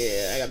to it.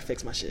 Yeah, I gotta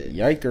fix my shit.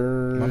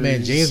 Yikers! My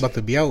man James about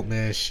to be out,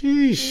 man.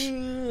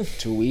 Sheesh.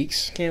 2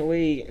 weeks. Can't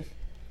wait.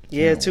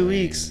 Yeah, 2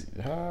 weeks.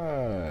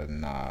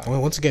 Nah. Well,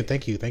 once again,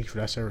 thank you for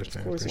that service,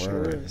 man. Of course,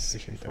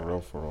 appreciate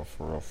that. For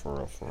real.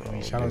 I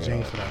mean, shout out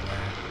James for that,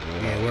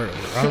 man. Yeah, we're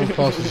round of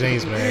applause for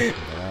James, man.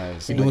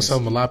 You're doing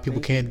something a lot of people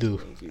can't do,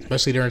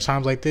 especially during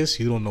times like this.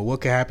 You don't know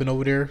what could happen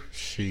over there.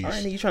 Sheesh. All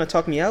right, you trying to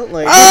talk me out?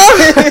 Like,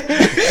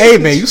 hey,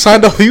 man, you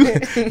signed up.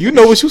 You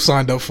know what you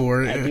signed up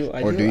for. I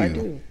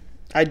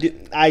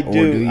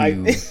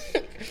do.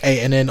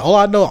 Hey, and then all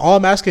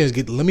I'm asking is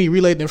let me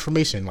relay the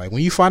information. Like,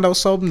 when you find out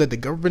something that the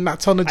government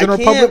not telling the general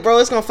public, bro,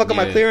 it's gonna fuck up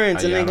my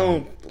clearance, and they're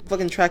gonna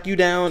fucking track you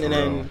down, and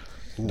then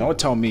don't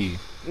tell me.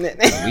 Leave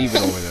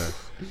it over there.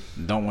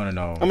 Don't want to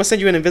know. I'm gonna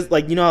send you an how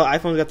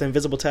iPhones got the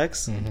invisible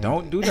text. Mm-hmm.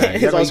 Don't do that.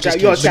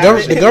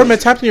 The government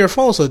tapped in your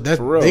phone, so that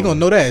they gonna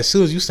know that as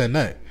soon as you send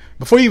that.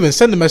 Before you even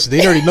send the message,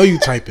 they already know you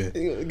type it.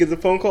 Get the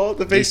phone call,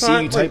 the FaceTime. They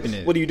see you typing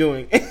it. What are you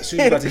doing? As soon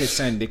as you about to hit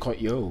send, they call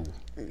You're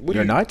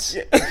nuts?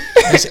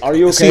 Are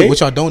you okay? See, what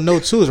y'all don't know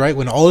too is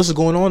when all this is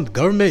going on, the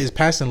government is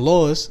passing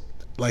laws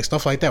like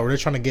stuff like that where they're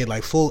trying to get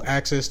like full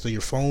access to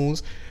your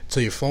phones,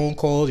 to your phone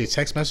calls, your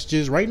text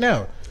messages right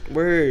now.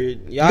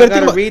 Word, y'all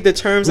gotta read the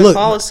terms and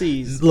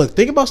policies. Look,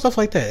 think about stuff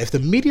like that. If the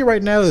media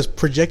right now is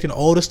projecting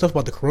all this stuff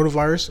about the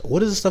coronavirus,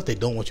 what is the stuff they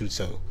don't want you to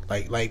tell?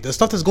 Like the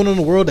stuff that's going on in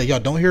the world that y'all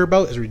don't hear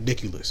about is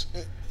ridiculous.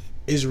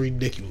 It's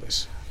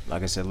ridiculous.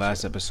 Like I said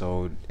last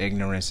episode,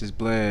 ignorance is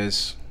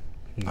bliss.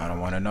 I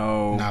don't want to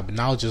know. Nah, but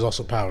knowledge is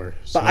also power.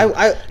 So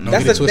but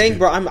that's the thing,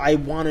 bro. I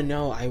want to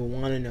know. I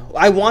want to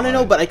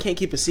know, but I can't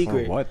keep a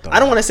secret. What, I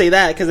don't want to say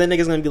that because then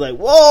niggas gonna be like,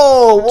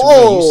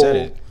 whoa. You said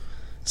it.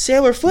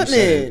 Sailor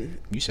Footman.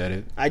 You said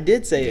it. I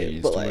did say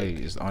it, but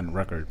it's on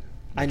record.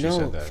 I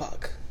know.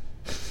 Fuck.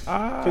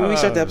 Can we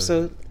restart the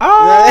episode?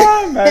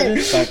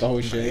 Man, start the whole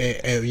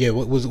shit. Yeah,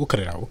 we'll cut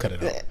it out.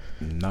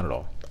 Not at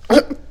all.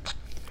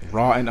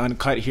 Raw and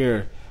uncut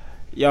here.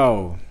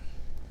 Yo.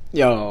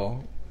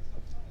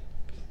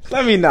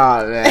 Let me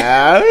not,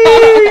 man.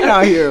 We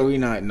not here. We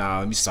not. Nah,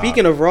 let me stop.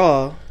 Speaking of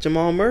Raw,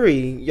 Jamal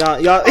Murray, y'all.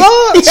 Yo,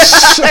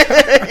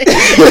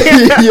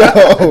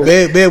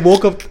 man,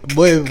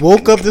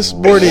 woke up this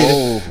morning.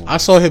 Whoa. I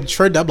saw him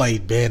trend. I'm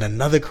like, man,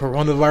 another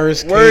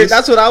coronavirus case. Word,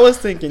 that's what I was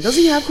thinking. Does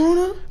he have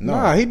corona? No.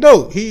 Nah, he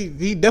don't.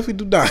 He definitely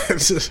do not.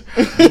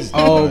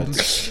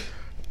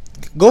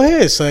 Go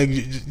ahead, son.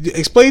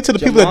 Explain to the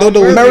people that don't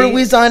know. Remember, we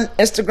was on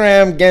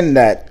Instagram getting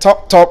that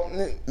talk.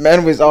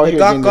 Man was out here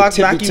getting the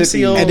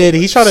tippy. And then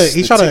he tried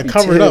to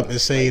cover it up and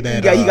say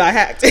that he got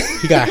hacked.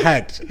 He got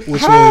hacked.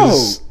 Which how?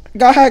 Was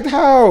got hacked?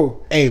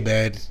 How? Hey,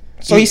 man.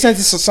 So he sent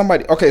this to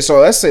somebody. Okay, so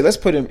let's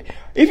put him.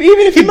 Even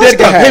if he did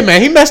get hacked, hey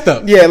man, he messed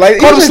up. Yeah, like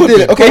he just did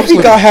it. Okay, if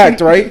he got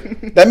hacked,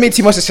 right? That means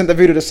he must have sent the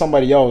video to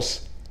somebody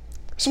else.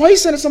 So why you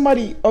sending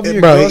somebody of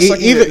your bro?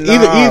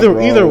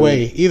 Either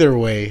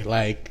way,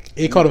 like.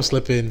 It caught him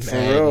slipping. For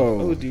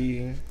real.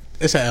 OD.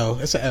 It's an L.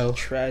 It's an L.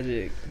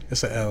 Tragic.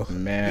 It's an L.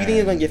 Man. You think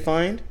he's gonna get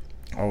fined?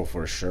 Oh,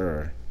 for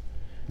sure.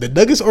 The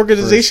Nuggets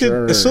organization.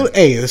 Sure. As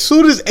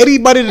soon as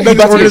anybody in the He Nuggets about to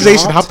get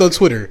organization dropped? hopped on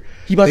Twitter,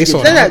 He about to they get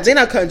saw dropped? They're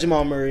not cutting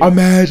Jamal Murray.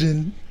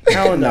 Imagine.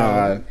 Hell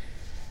no.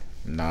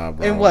 Nah,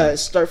 bro. And what?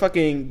 Start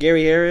fucking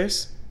Gary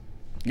Harris?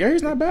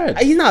 Gary's not bad.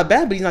 He's not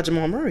bad, but he's not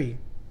Jamal Murray.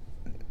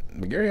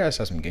 But Gary has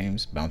some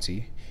games.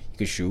 Bouncy. He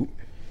could shoot.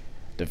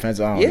 Defense,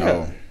 I don't Yeah.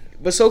 know.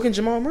 But so can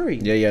Jamal Murray.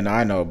 Yeah, no,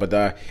 I know.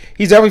 But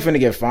he's definitely finna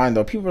get fined,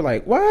 though. People are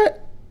like,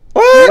 what?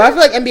 But I feel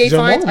like NBA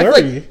Jamal fines. I feel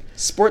Murray. like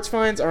sports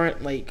fines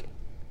aren't like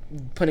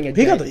putting a.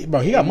 He got dent the, bro.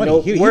 He got money.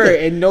 No, He word got-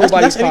 in that's-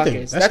 nobody's that's anything.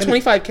 pockets. That's That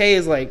 $25K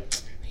is like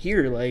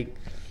here, like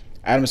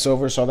Adam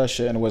Silver saw that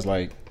shit and was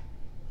like,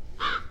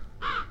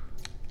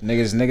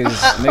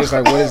 niggas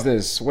like, what is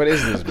this? What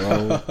is this,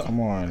 bro? Come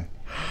on.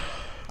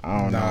 I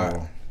don't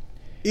know.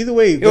 Either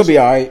way, It'll be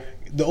alright.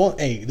 the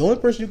only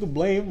person you can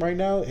blame right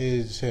now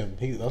is him.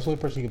 That's the only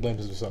person you can blame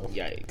is himself.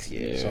 yikes. Yeah,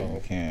 Yeah.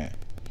 so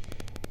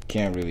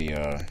can't really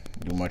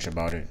do much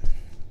about it.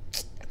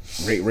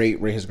 Rate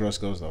his girl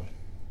skills though.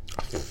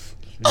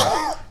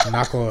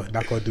 Not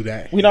gonna do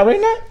that. We not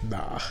rating that?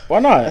 Nah, Why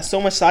not? That's so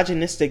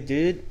misogynistic,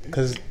 dude.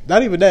 because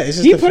not even that. It's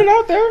just He the put f- it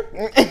out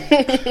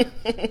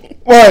there.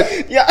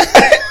 What? Yeah.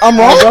 I'm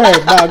wrong. Go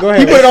ahead. Nah, go ahead.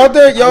 He put it out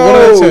there. What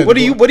out of Yo,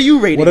 10? What are you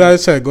rating? What out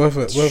of 10? Go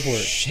for it.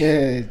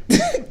 shit.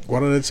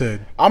 1 out of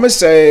 10. I'm gonna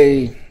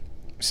say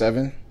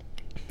 7,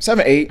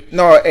 8.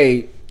 No,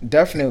 8.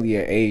 Definitely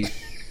an 8.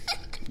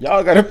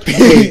 Y'all gotta pee.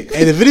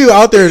 Hey, the video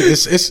out there,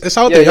 it's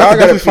out there. Y'all can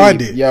definitely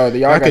find it. Yo,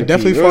 y'all I gotta can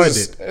definitely pee. find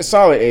was it. A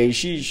solid 8.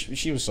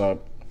 She was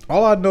up.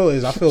 All I know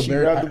is I feel She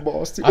embarrassed. grabbed the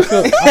balls too. I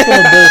feel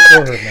embarrassed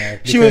for her, man.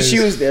 She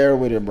was there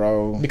with it,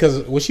 bro.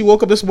 Because when she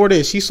woke up this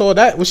morning, she saw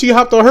that when she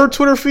hopped on her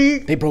Twitter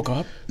feed. They broke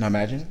up. Now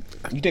imagine.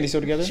 You think they still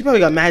together? She probably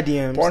got mad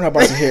DMs. Pornhub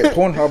about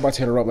to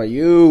hit her up like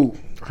you.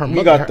 Her We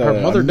mother, got the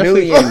her mother a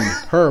definitely, million.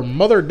 her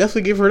mother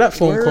definitely gave her that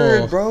phone Word,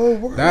 call, bro.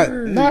 Word. That-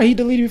 Nah, he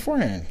deleted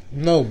beforehand.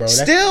 No, bro.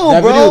 Still,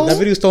 that bro. Video, that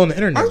video's still on the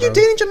internet. Aren't you bro.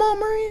 dating Jamal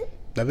Murray?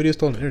 That video's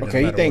still on the internet. Okay, no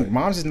you matter think what.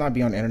 moms does not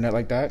be on the internet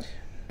like that?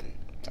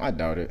 I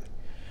doubt it.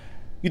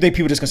 You think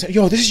people just gonna say,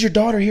 "Yo, this is your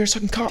daughter here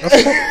sucking cock"?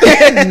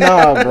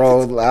 Nah,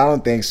 bro. I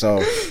don't think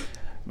so.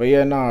 But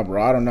yeah, nah,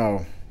 bro. I don't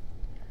know.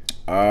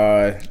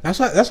 That's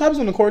what happens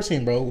on the court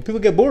team, bro. People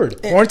get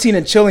bored. Quarantine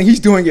and chilling. He's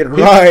doing it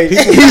right.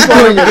 He's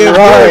doing getting it bored,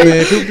 right.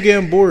 man. People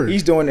getting bored.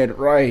 He's doing it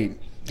right.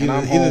 And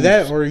I'm Either home-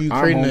 that or you I'm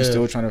creating home a-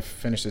 still trying to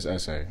finish this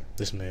essay.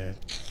 This man.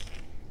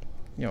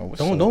 Yo, what's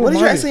Don't up? What is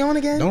your remind essay me. on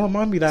again? Don't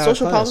remind me that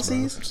Social class,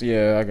 policies?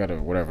 Yeah, I gotta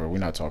whatever. We're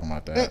not talking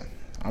about that.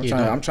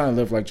 Yeah, I'm trying to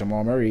live like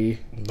Jamal Murray.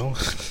 Bro.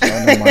 I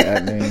don't know my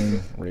ad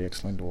name. Ray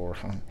X Lindor.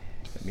 Huh?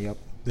 Hit me up.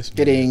 This man.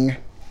 Kidding.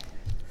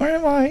 Where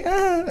am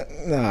I?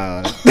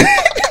 Nah.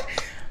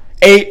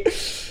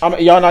 8.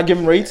 Y'all not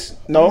giving rates?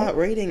 No. I'm not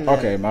rating that.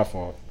 Okay, my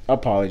fault.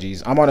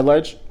 Apologies. I'm on a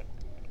ledge.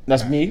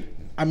 That's me.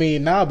 I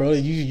mean, nah, bro.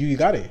 You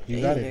got it.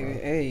 You got it, bro.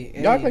 Hey,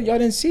 Y'all like y'all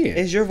didn't see it.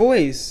 it's your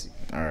voice.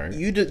 All right.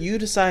 You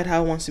decide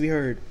how it wants to be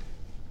heard.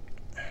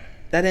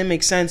 That didn't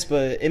make sense,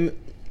 but it,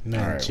 Man,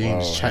 Alright,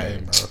 James well, chatting,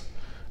 hey. bro.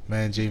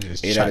 Man, James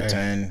is 8 chatting. out of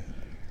 10.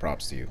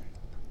 Props to you.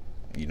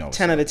 You know.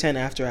 10 out of 10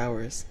 after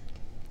hours.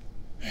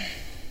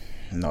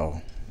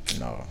 No. You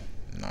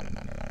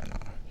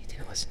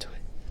didn't listen to it.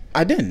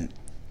 I didn't.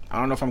 I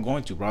don't know if I'm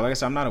going to, bro. Like I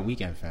said, I'm not a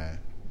Weekend fan.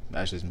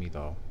 That's just me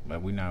though.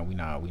 But we not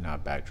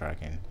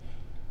backtracking.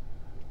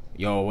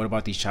 Yo, what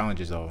about these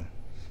challenges though?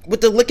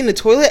 With the lick in the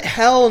toilet?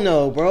 Hell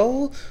no,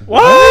 bro.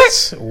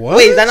 What?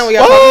 Wait, is that not what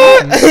y'all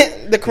talking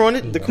about? the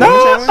Corona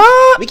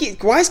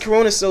challenge? Why is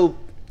Corona so...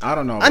 I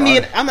don't know. I bro.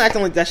 mean, I'm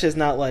acting like that shit's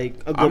not like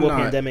a global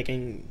not. pandemic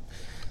and...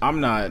 I'm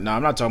not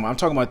talking about. I'm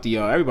talking about the.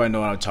 Everybody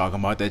know what I'm talking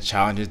about. The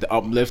challenges, the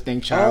uplifting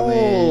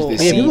challenge,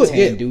 the Yeah, people- C10,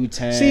 yeah. do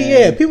 10. See,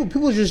 yeah,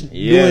 people just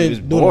Yeah,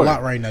 just doing a bored.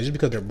 lot right now just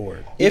because they're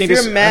bored. You If think you're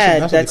it's-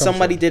 mad that's what it that comes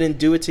somebody from. didn't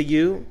do it to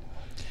you,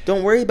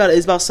 don't worry about it.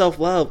 It's about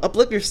self-love.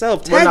 Uplift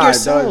yourself. Well, Tag nah,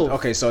 yourself.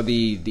 okay, so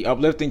the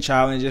uplifting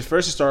challenges.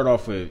 First, to start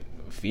off with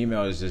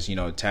females, just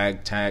tag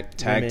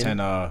Women.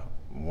 10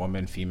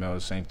 women,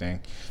 females, same thing.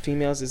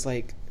 Females is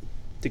like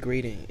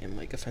degrading and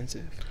like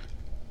offensive.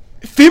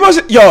 Females,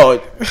 yo,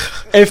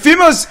 if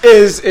females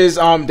is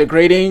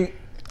degrading,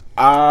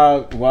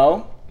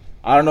 well,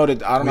 I don't know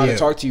how to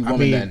talk to you, I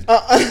woman. mean- then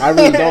I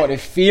really don't.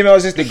 If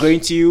females is degrading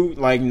to you,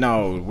 like,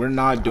 no, we're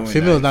not doing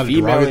Females that. not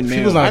Female derogatory- and male.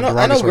 females not I know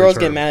derogatory girls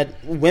term. get mad.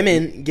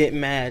 Women get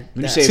mad.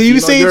 When you that- say See, you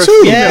female, say you're a too.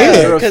 female.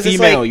 Yeah, You're a 'cause it's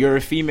female. like- You're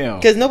a female.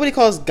 Because nobody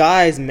calls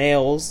guys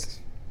males.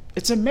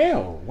 It's a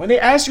male. When they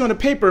ask you on the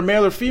paper,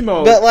 male or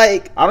female, But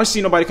like, I don't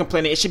see nobody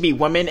complaining. It should be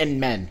women and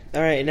men.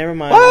 all right, never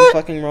mind. What?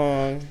 I'm fucking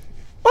wrong.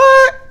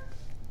 What?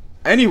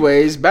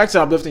 Anyways, back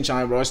to uplifting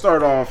challenge, bro. I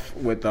started off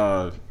with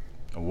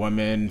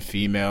women,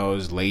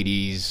 females,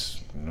 ladies.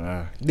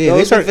 Yeah,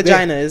 Those with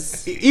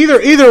vaginas.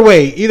 Either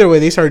way,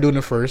 they started doing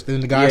it first. Then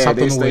the guys hopped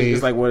on the wave.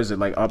 It's like, what is it?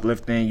 Like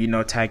uplifting,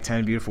 tag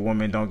 10 beautiful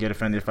women. Don't get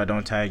offended if I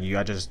don't tag you.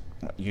 I just,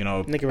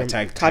 Nigga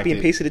tag copy and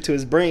it. pasted it to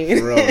his brain.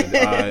 Bro,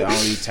 I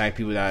only tag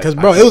people that. Because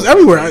bro, it was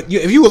everywhere.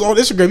 If you was on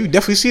Instagram, you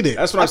definitely see it.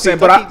 That's what I'm I saying.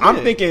 think But Tucky I'm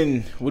did.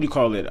 thinking, what do you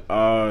call it?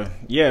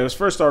 Yeah, let's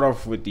first start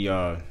off with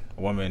the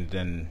woman,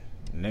 then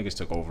niggas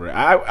took over it.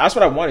 That's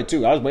what I wanted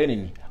too. I was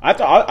waiting. I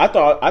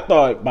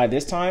thought by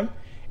this time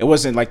it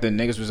wasn't like the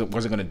niggas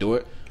wasn't gonna do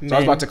it. So I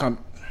was about to come.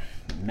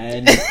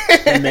 Men,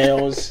 the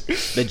males,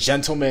 the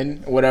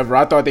gentlemen, whatever.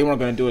 I thought they weren't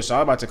gonna do it, so I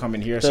was about to come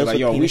in here. So like,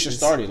 yo, we should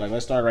start it. Like,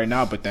 let's start right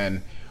now. But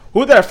then,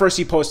 who did I first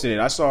see posted it?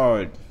 I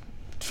saw,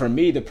 for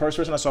me, the first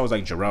person I saw was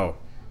like Jarrell.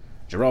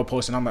 Jarrell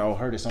posted. I'm like, oh,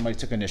 heard it. Somebody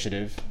took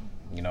initiative.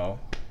 You know,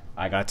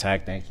 I got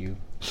tagged. Thank you.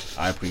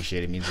 I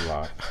appreciate it. Means a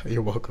lot.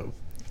 You're welcome.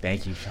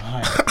 Thank you,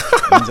 Shawn.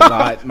 Means a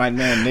lot. My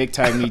man Nick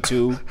tagged me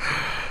too.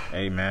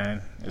 Hey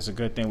man, it's a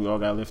good thing we all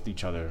gotta lift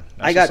each other.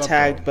 I got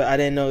tagged, but I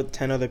didn't know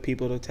 10 other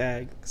people to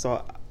tag.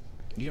 So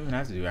you don't even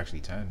have to do actually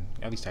 10.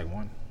 You at least tag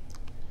 1.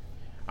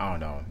 I don't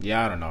know.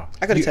 Yeah, I don't know.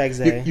 I could have tagged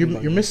Zay.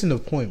 You're missing the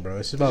point, bro.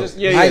 It's about that's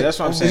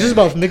what I'm saying. It's just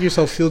about making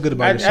yourself feel good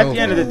about yourself. At the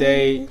end of the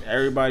day,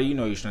 everybody, you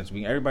know your strengths.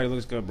 Everybody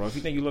looks good, bro. If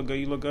you think you look good,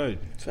 you look good.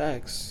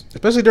 Facts.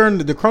 Especially during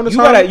the Corona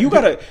time. You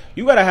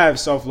gotta have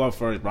self love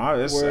first, bro.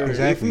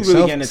 Exactly. If we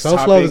really get into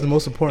self love is the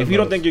most important. If you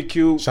don't think you're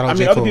cute, I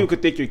mean, other people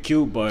could think you're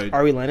cute, but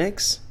Ari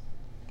Lennox.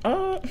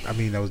 I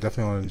mean, that was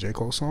definitely on a J.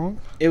 Cole song.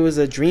 It was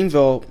a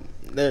Dreamville.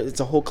 It's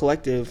a whole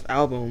collective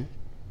album.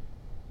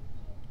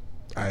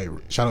 I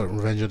shout out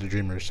Revenge of the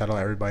Dreamers. Shout out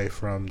everybody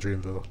from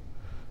Dreamville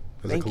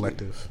as a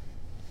collective.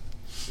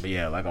 But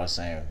yeah, like I was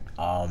saying,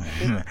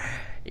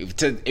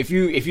 if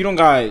you don't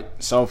got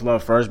self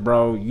love first,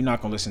 bro, you're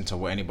not gonna listen to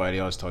what anybody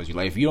else tells you.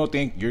 Like, if you don't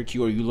think you're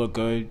cute or you look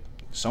good,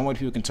 so many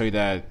people can tell you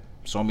that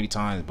so many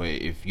times, but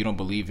if you don't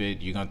believe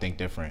it, you're gonna think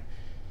different.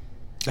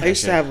 I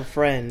used to have a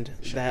friend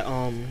that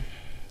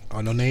Oh,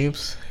 no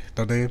names.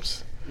 No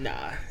names.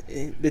 Nah,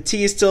 the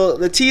tea is still a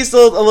little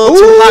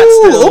too hot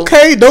still.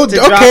 Okay.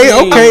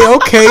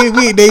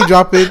 We ain't name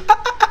dropping.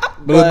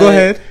 But go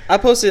ahead. I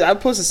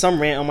posted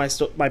some rant on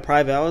my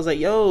private. I was like,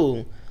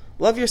 yo,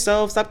 love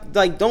yourself. Stop,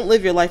 like, don't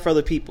live your life for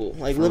other people.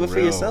 Like, live it for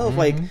yourself.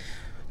 Like,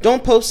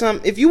 don't post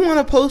some. If you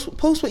want to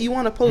post what you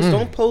want to post.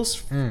 Don't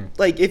post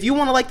like, if you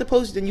want to like the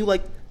post, then you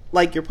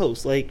like your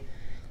post. Like,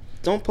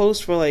 don't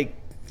post for like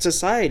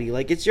society.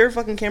 Like, it's your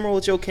fucking camera.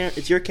 It's your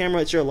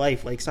camera. It's your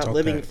life. Like, stop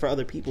living for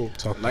other people.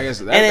 Like I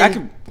said, I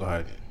can go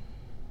ahead.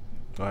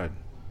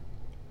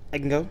 I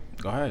can go.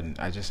 Go ahead.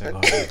 I just said go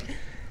ahead.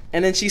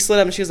 And then she slid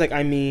up and she was like,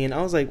 I mean.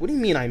 I was like, what do you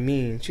mean I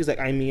mean? She was like,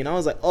 I mean. I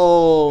was like,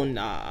 oh,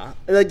 nah.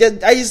 Like,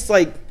 I just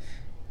like,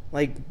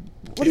 what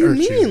do you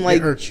mean?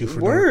 Like,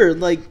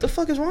 word. Like, the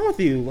fuck is wrong with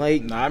you?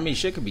 Like, nah, I mean,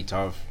 shit could be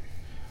tough.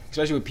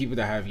 Especially with people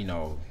that have, you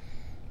know,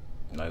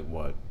 like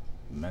what?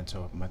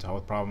 Mental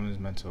health problems,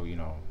 you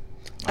know.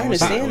 I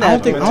understand that. I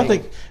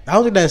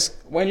don't think that's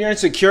when you're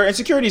insecure.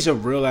 Insecurity is a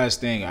real ass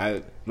thing.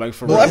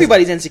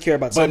 Everybody's insecure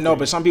about something.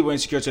 But some people are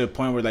insecure to the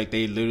point where like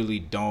they literally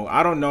don't.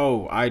 I don't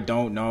know.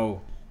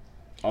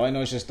 All I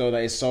know is just though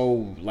that it's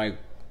so like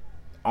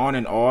on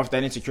and off.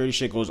 That insecurity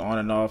shit goes on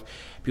and off.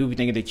 People be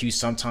thinking they're cute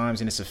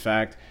sometimes, and it's a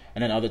fact.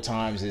 And then other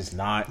times it's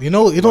not. You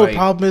know what the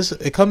problem is?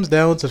 It comes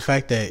down to the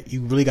fact that you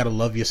really got to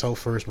love yourself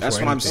first. Before that's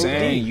what anything. I'm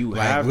saying. You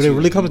like, have when to. it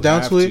really comes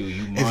down to it,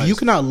 if you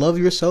cannot love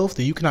yourself,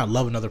 then you cannot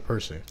love another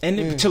person.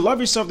 And to love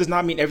yourself does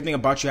not mean everything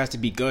about you has to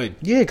be good.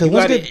 Yeah, because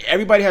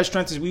everybody has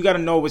strengths. We got to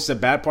know what's the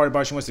bad part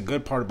about you, what's the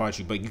good part about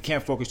you. But you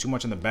can't focus too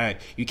much on the bad.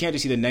 You can't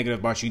just see the negative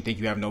about you and think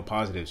you have no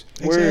positives.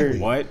 Exactly.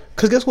 What?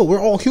 Because guess what?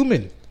 We're all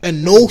human,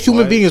 and no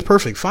human being is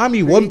perfect. Find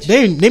me one.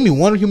 Name me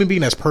one human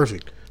being that's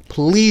perfect.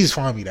 Please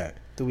find me that.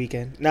 The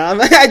Weeknd. Nah,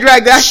 I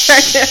dragged that.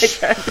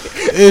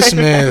 This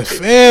man,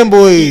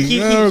 fanboy. He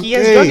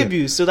has drug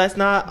abuse, so that's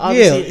not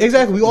obviously. Yeah,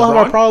 exactly. We all have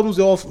our problems.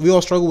 We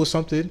all struggle with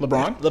something.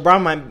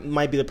 LeBron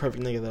might be the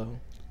perfect nigga though.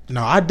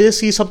 No, I did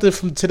see something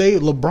from today.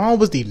 LeBron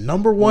was the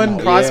number one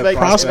prospect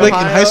in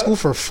high school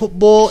for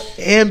football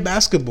and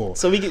basketball.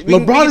 So we can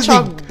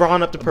chalk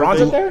LeBron up to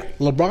perfect.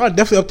 LeBron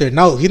definitely up there.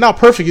 No, he's not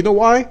perfect. You know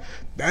why?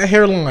 That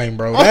hairline,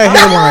 bro. That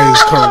hairline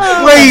is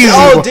crazy.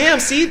 Oh, bro. damn.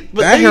 See?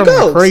 But that there you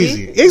go.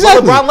 Crazy. See?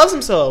 Exactly. But LeBron loves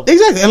himself.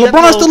 Exactly. And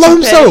LeBron still loves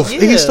himself.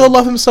 Yeah. He still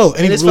loves himself.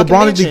 And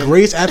LeBron is the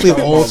greatest athlete of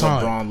all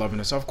time. LeBron loving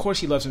himself. Of course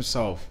he loves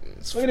himself.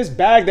 Look at this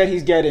bag that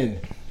he's getting.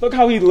 Look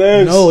how he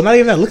lives. No, not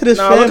even that. Look at his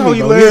family. Look how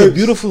he lives. He has a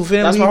beautiful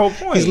family. That's my whole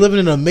point. He's living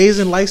an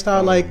amazing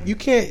lifestyle. Like, you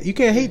can't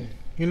hate,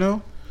 you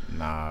know?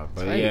 Nah,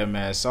 but yeah,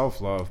 man,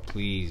 self-love,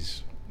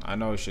 please. I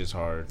know shit's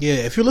hard. Yeah,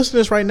 if you're listening to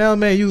this right now,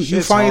 man,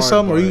 you find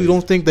something or you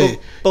don't think that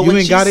but you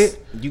ain't got it.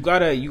 You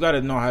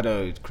gotta know how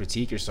to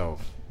critique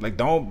yourself. Like,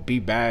 don't be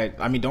bad.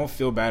 I mean, don't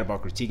feel bad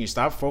about critiquing.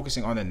 Stop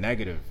focusing on the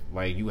negative.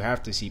 Like, you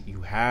have to see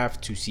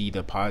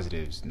the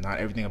positives. Not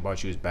everything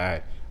about you is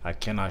bad. I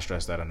cannot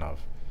stress that enough.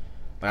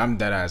 Like, I'm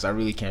dead ass. I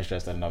really can't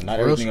stress that enough. Not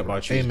everything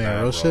about you is bad,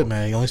 real bro. shit,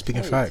 man. You only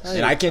speaking facts.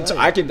 And I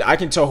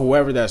can tell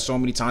whoever that so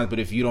many times, but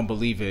if you don't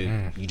believe it,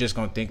 you just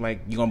gonna think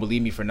like you gonna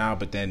believe me for now.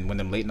 But then when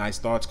them late night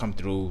thoughts come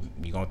through,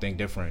 you gonna think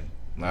different.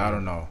 Like, I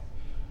don't know,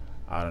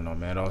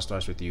 man. It all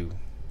starts with you.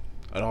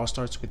 It all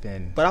starts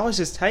within. But I was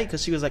just tight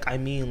because she was like, I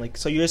mean, like,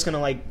 so you're just gonna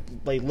like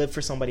live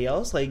for somebody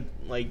else, like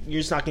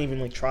you're just not gonna even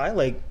like try,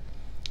 like.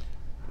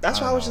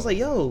 That's why I was just like,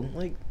 yo,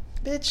 like,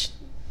 bitch.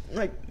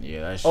 Like,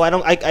 Yeah, that's. oh, I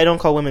don't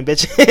call women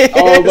bitches.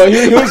 Oh, but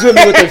he was with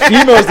me with the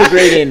females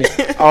degrading.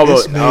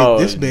 Oh,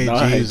 This man,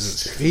 nice.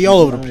 Jesus, he all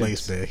over the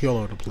place, man. He all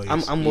over the place.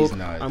 I'm woke.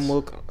 Nice. I'm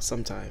woke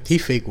sometimes. He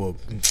fake woke.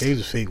 James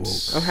is fake woke.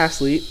 I'm half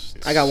asleep.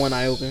 I got one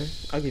eye open.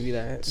 I'll give you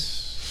that.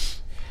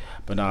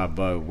 But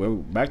we're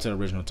back to the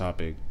original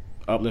topic.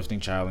 Uplifting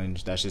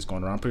challenge. That shit's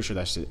going around. I'm pretty sure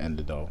that shit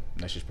ended though.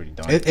 That shit's pretty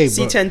done. Hey,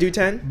 C10 do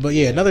 10. But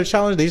yeah, another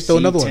challenge. They just throw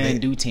another one. C10 They-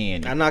 do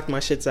 10. I knocked my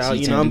shits out.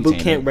 C10 You know, I'm do boot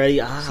 10, camp ready.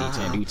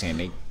 C10 do 10.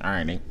 Nate. All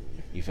right, Nate.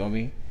 You feel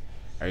me?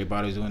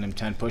 Everybody's doing them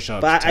 10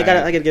 push-ups. But I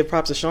gotta give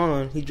props to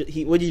Shawn.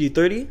 He what did you do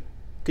 30?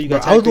 Cause you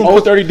got Bro, I was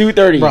doing- 30 do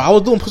 30. Bro, I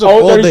was doing push-ups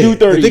Oh, all 30 day. do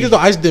 30. The thing is, though,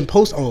 I just didn't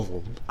post all of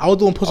them. I was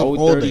doing push-ups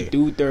all 30 day.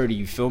 do 30.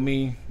 You feel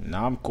me?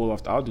 Now I'm cool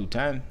off. I'll do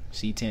 10.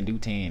 C10 do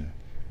 10.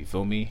 You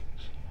feel me?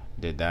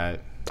 Did that.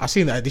 I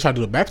seen that they tried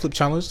to do a backflip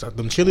challenge.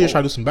 Them cheerleaders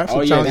tried to do some backflip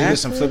Oh yeah, challenges. they did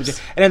some flipping.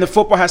 And then the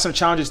football has some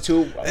challenges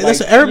too. And that's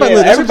everybody.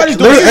 yeah, Everybody's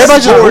doing it.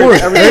 just bored.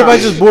 Every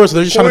Everybody's just bored, so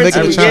they're just trying to make it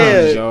a Quarantine,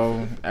 challenge.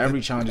 Yo.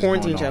 Every challenge. is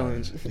quarantine going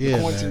on. challenge. Yeah,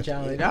 Quarantine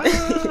man.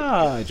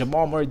 challenge.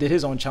 Jamal Murray did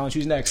his own challenge.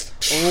 Who's next?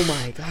 Oh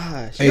my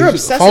gosh, Hey, you're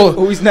obsessive. follow-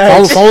 Who's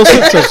next? Follow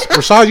footsteps.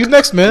 Rashad, you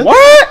next, man.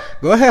 What?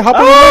 Go ahead, hop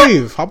on the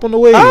wave. Hop on the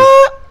wave.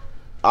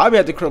 I'll be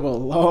at the crib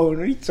alone. What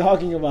are you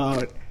talking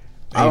about?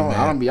 I man.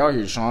 don't be out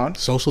here, Sean.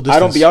 Social distance. I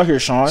don't be out here,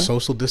 Sean.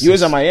 Social distance. You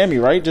was in Miami,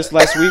 right? Just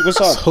last week. What's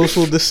up?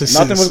 Social distance.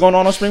 Nothing was going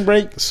on spring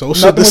break.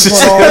 Social Nothing was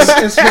distance. going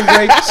on in spring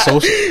break.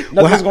 Social.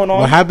 Nothing's going on.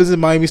 What happens in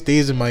Miami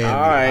stays in Miami.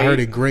 All right. I heard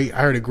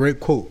a great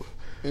quote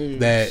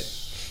that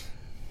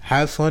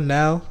have fun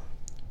now.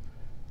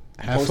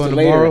 Have Post fun it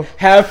later. tomorrow.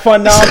 Have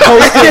fun now.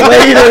 Post it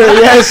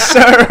later. Yes,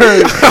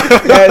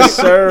 sir. Yes,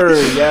 sir.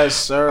 Yes,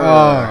 sir.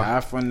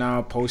 Have fun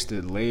now. Post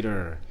it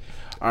later.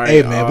 All right.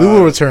 Hey man, we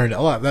will return.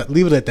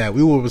 Leave it at that.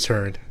 We will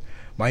return.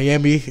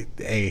 Miami,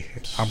 hey,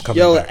 I'm coming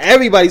Yo, back.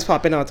 everybody's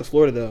popping out to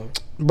Florida though.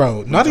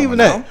 Bro, not even coming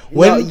that. now?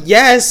 When No,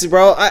 yes,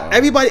 bro.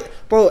 Everybody,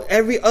 bro.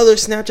 Every other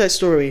Snapchat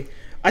story,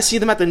 I see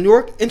them at the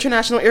Newark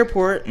International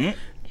Airport, and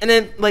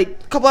then like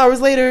a couple hours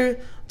later,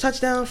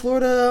 touchdown,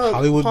 Florida,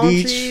 Hollywood palm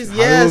Beach, trees.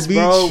 Hollywood Yes, Beach,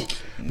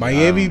 bro.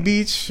 Miami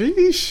Beach,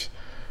 sheesh.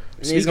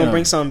 And he's Speaking gonna of-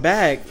 bring something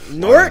back.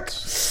 Newark,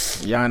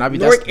 Yeah, and I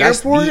mean Newark that's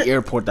Airport? the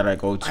airport that I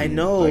go to. I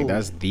know. Like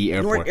that's the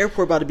airport. Newark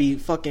Airport about to be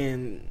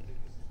fucking.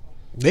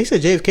 They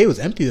said JFK was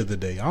empty the other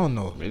day. I don't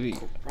know. Really?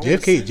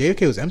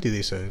 JFK was empty.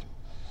 They said.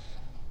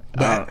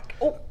 Uh,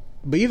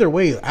 But either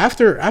way,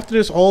 after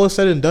this all is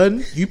said and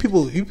done, you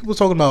people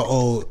talking about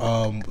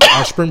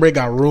our spring break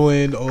got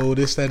ruined,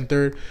 this, that, and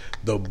third.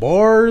 The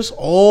bars,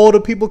 all the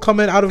people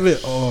coming out of it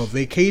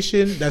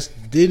vacation that's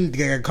didn't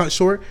get cut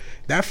short.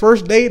 That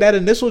first day, that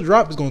initial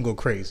drop is gonna go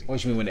crazy.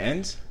 what you mean when it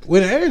ends?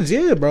 When it ends,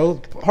 yeah,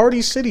 bro.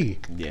 Hardy City.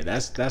 Yeah,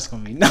 that's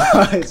gonna be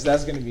nuts.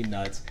 That's gonna be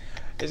nuts.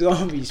 It's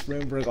gonna be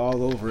spring break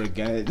all over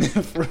again.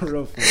 For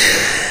real, for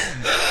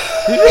real.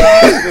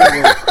 It's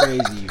gonna go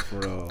crazy, for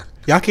real.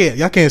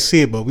 Y'all can't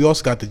see it, but we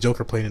also got the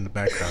Joker playing in the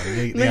background.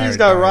 They Niggas already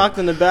got died. rocked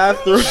in the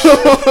bathroom.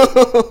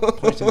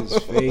 Punch in his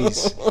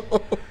face.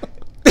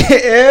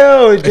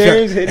 Ew,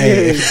 James hit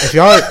Hey, his. if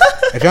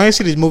y'all ain't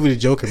see this movie, The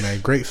Joker, man,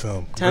 great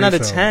film. 10 Great out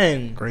of film.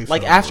 10. Great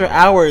Like film. after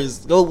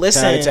hours, go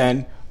listen. 10 out of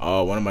 10.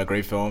 One of my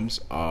great films.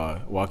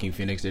 Joaquin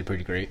Phoenix did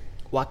pretty great.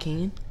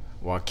 Joaquin.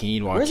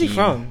 Joaquin. Where's he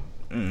from?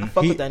 I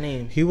fuck with that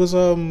name. He was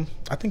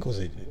I think is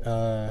it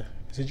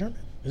German?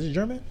 Is it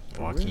German?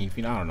 Joaquin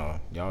Phoenix. I don't know.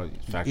 Y'all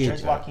fact Yeah. check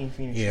Where's that. Joaquin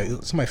Phoenix? Yeah,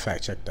 somebody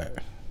fact check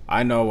that.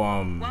 I know.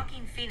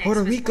 Joaquin Phoenix Puerto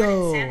was Rico.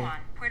 born in San Juan,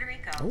 Puerto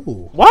Rico.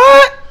 Ooh.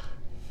 What?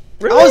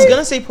 I was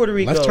gonna say Puerto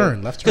Rico. Left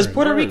turn. Because Word.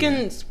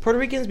 Puerto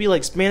Ricans be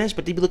like Spanish,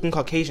 but they be looking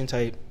Caucasian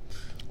type.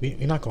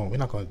 We're not going.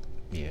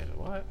 Yeah.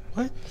 What? What?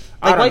 I Like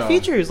don't white know.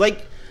 features.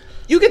 Like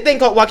you could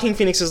think Joaquin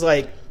Phoenix is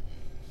like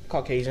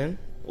Caucasian,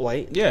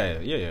 white. Yeah.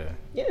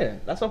 Yeah,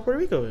 that's what Puerto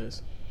Rico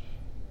is.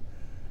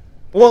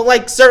 Well,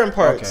 like certain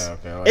parts.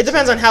 Okay, I It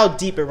depends see. on how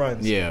deep it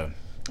runs. Yeah.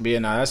 But yeah,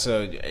 nah, that's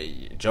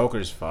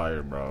Joker's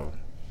fire, bro.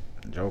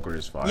 Joker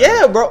is fire.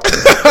 Yeah, bro.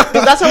 'Cause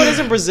that's how it is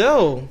in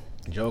Brazil.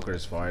 Joker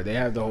is fire. They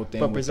have the whole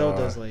thing. But with, Brazil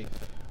does like.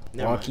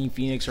 never mind. Joaquin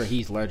Phoenix or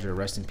Heath Ledger.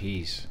 Rest in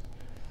peace.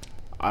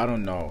 I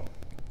don't know.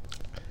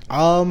 I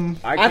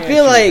can't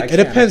feel choose. like- I It can't,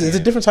 depends. I It's a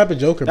can't. different type of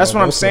Joker. That's bro,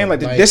 what I'm also. saying.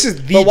 Like, Like- this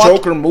is the But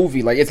Joker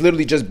movie. Like, it's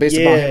literally just based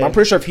about him. Yeah. I'm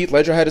pretty sure if Heath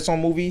Ledger had its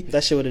own movie,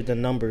 That shit would have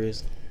done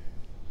numbers.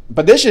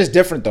 but this shit is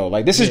different though.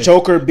 Like, this is Yeah.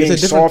 Joker being a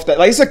different- soft.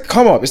 Like, it's a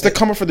come up. It's the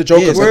come up for the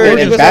Joker. Yeah, it's But the then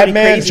origin in story. It's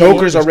Batman, already crazy.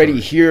 Joker's Origin already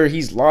story. here.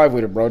 He's live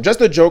with it, bro. Just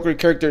the Joker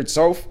character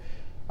itself.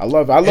 I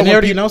love it. I love And they when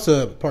already people- announced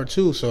a part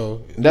 2,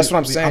 so That's what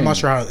I'm saying. I'm not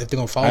sure if they're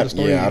gonna follow I- the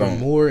story yeah, I even don't-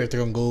 more. If they're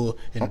gonna go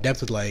in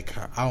depth with like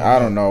I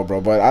don't know, bro,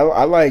 but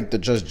I like the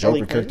just Joker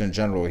Harley character Quinn? in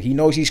general. He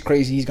knows he's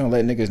crazy. He's gonna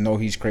let niggas know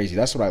he's crazy.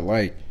 That's what I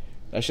like.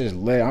 That shit is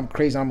lit. I'm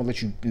crazy. I'm gonna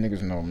let you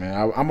niggas know, man.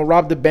 I'm gonna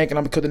rob the bank and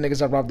I'm gonna kill the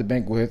niggas I robbed the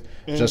bank with,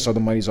 just so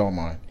the money's all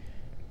mine.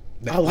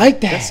 I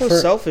like that. That's so For-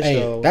 selfish, hey,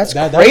 though. That's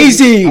That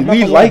crazy. is- I'm not We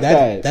gonna lie, like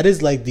that. That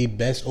is like the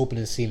best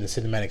opening scene in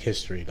cinematic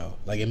history, though.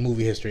 Like in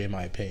movie history, in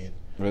my opinion.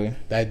 Really?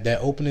 That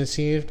opening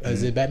scene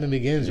is it Batman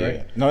Begins,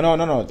 right? No.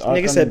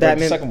 Nigga said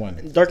Batman. The second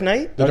one. Dark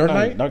Knight. The Dark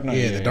Knight. Dark Knight.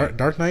 Yeah, Yeah, the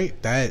Dark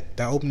Knight. That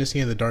opening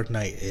scene of the Dark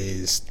Knight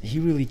is He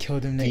really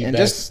killed him. the And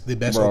best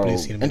opening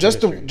scene. in And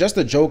history. just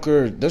the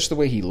Joker, just the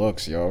way he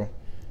looks, yo.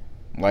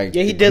 Like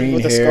Yeah, he the did green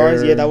with the hair,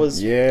 scars. Yeah, that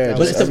was. Yeah, that But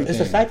was it's the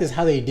everything. fact is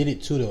how they did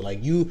it too, though.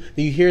 Like you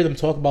hear them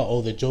talk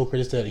about the Joker,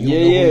 just that you Yeah,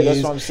 don't know who he that's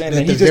is. what I'm saying. And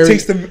And at he the just very,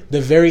 takes them- the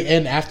very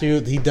end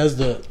after he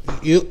does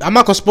I'm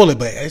not gonna spoil it,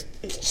 but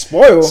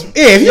spoil. yeah,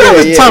 if you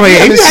haven't, if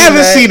you haven't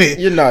that, seen it,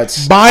 you're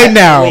nuts. by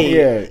now. Wait.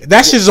 Yeah.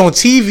 That shit's on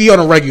TV on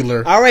a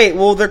regular. All right.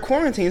 Well, they're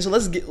quarantined, so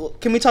let's get.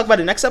 Can we talk about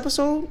the next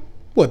episode?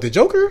 What, the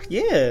Joker?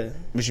 Yeah.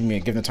 What you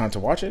mean? Give them time to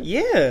watch it?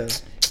 Yeah.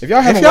 If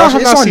y'all haven't y'all watched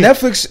have it, it's not on seen-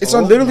 Netflix. It's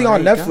on Oh literally my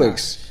on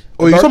Netflix.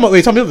 Oh, you talking about the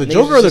Niggas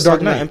Joker or the just Dark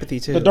talking about Knight? empathy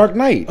too. The Dark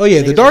Knight. Oh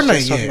yeah, the Niggas Dark was Knight.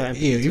 just talking Yeah, about yeah.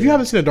 empathy, If too. you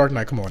haven't seen the Dark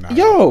Knight, come on now.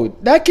 Yo,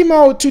 that came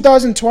out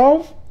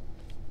 2012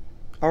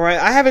 All right.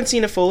 I haven't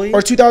seen it fully.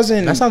 or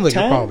 2000. That sounds like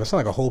a problem. That sounds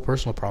like a whole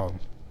personal problem.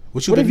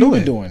 What you What been have you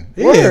doing? been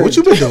doing? Yeah, Word. what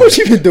you been doing? What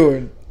you been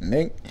doing,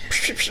 Nick?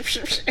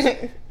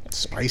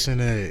 Spicing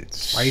it.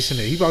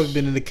 He probably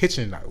been in the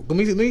kitchen.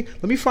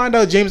 Let me find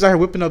out. James out here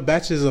whipping up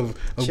batches of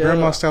Chill.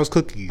 grandma style's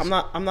cookies. I'm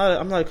not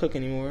a cook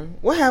anymore.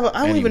 What have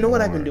I don't even know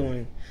what I've been Anymore.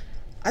 doing.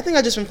 I think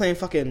I just been playing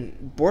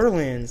fucking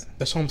Borderlands.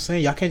 That's what I'm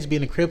saying. Y'all can't just be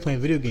in the crib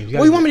playing video games.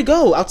 Where you want me to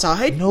go?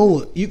 Outside?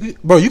 No, you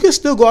can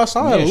still go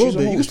outside Yeah, a she's little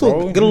bit. You can almost, still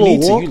bro. get a You little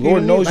need to. walk. You- you know Lord what I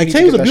mean? knows you Like need today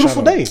to was a get that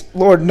beautiful shot day. out.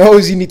 Lord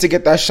knows you need to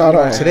get that shot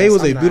out. Today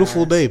was a I'm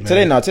beautiful not. day, man.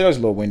 Today was a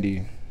little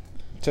windy.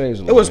 Today was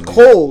a It little was windy.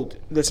 cold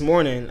this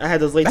morning. I had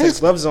those latex That's-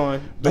 gloves on. The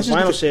That's just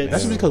final because, shit.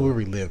 That's just because where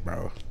we live,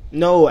 bro.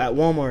 No, at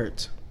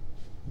Walmart.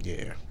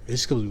 Yeah,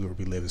 it's because where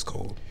we live is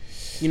cold.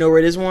 You know where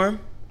it is warm?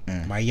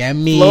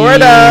 Miami,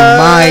 Florida.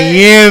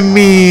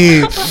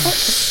 Miami.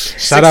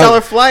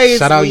 $6 flights.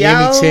 Shout out we Yami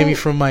out. Tammy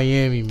from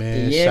Miami,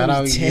 man. Yami Shout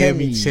out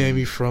Tammy. Yami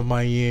Tammy from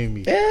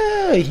Miami.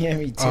 Yeah,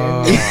 yummy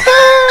Uh,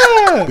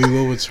 Timmy. We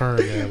will return,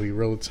 man. We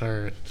will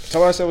return.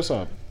 Tell her I said what's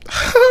up.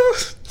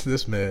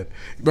 This man,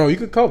 bro, you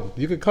could come.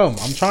 You could come.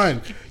 I'm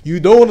trying. You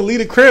don't want to leave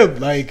the crib,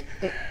 like.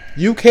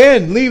 You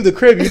can leave the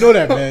crib. You know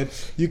that, man.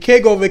 You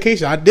can't go on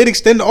vacation. I did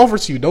extend the offer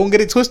to you. Don't get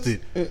it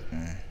twisted.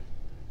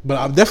 But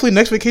I'm definitely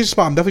next vacation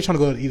spot. I'm definitely trying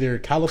to go to either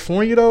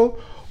California though,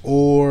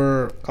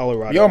 or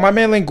Colorado. Yo, my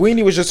man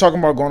Linguini was just talking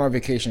about going on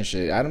vacation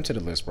shit. Add him to the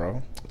list,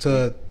 bro.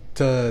 to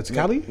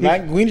Cali.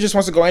 Linguini just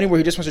wants to go anywhere.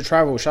 He just wants to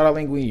travel. Shout out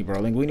Linguini, bro.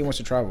 Linguini wants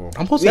to travel.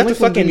 I'm supposed We to have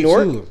to link with fucking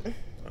Linguini, Newark? too.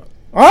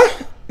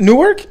 Huh?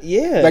 Newark?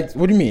 Yeah. Like,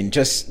 what do you mean?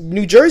 Just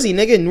New Jersey,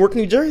 nigga. Newark,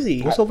 New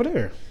Jersey. What's over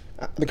there?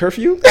 the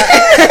curfew?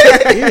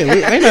 Yeah,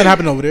 ain't nothing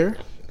happening over there.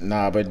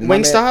 Nah, but my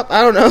man- Wingstop?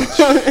 I don't know.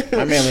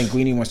 My man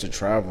Linguini wants to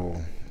travel.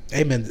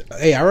 Hey man,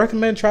 I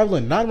recommend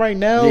traveling. Not right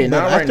now. Yeah, but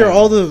not right after now.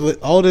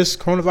 all this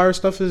coronavirus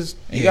stuff is.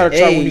 You gotta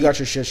travel Hey, when you got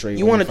your shit straight.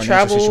 You when want to your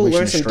financial travel, situation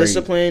learn is some straight.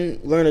 discipline,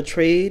 learn a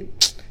trade,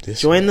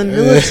 This- join the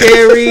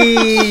military,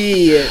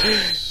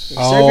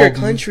 serve your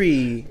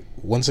country.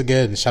 Once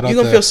again, shout out. You're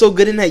gonna to, feel so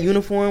good in that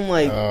uniform.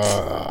 Like,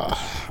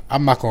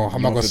 I'm not gonna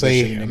feel that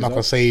shit I'm niggas not gonna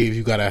up? say if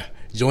you gotta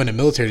join the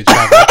military to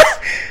travel,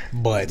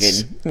 but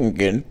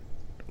Getting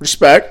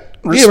respect.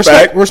 yeah,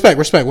 respect.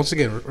 Once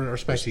again,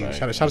 respect to you.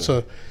 Shout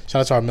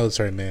out to our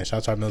military, man. Shout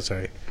out to our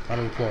military.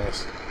 Round of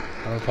applause.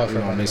 Round of applause We for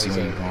gonna our miss you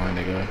when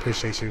military. you gone, nigga.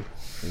 Appreciate you.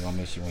 We gonna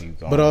miss you when you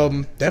gone.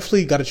 But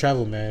definitely gotta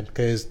travel, man,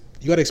 because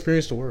you gotta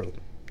experience the world.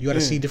 You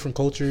gotta see different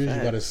cultures.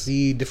 You gotta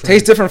see different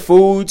taste different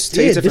foods.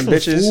 Taste different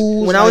bitches.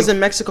 foods, when I was like- in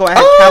Mexico, I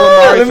had let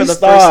calamari me for the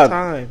stop. first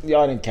time.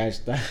 Y'all didn't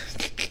catch that.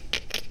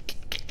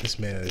 this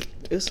man.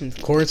 It was some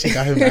Quarantine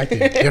got him acting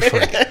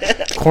different.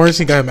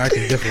 Quarantine got him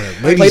acting different.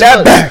 Play Ladies,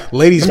 that back.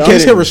 ladies, I'm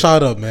please hit kidding.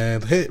 Rashad up,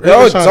 man. Hit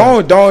Yo, Rashad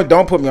up.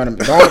 don't put me on him.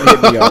 Don't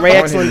hit me up. Ray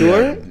Don't X hit me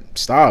Lindor? up.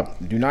 Stop.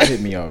 Do not hit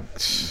me up.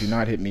 Do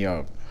not hit me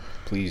up.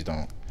 Please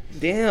don't.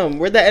 damn.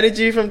 Where'd that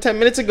energy from 10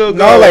 minutes ago go?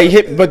 No,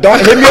 like but don't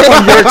hit me up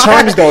on your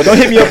terms though. Don't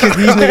hit me up because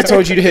these niggas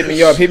told you to hit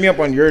me up. Hit me up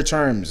on your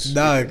terms.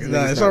 Nah,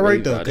 Niggas it's not all right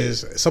really though, about it.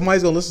 because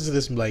somebody's gonna listen to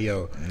this and be like,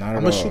 "Yo, Not I'm at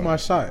gonna all. shoot my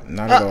shot."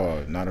 Not at all.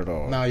 Not at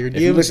all. Nah, your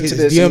If you DMs listen to his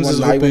this, DMs and is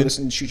you want to open.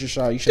 listen to shoot your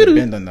shot. You should have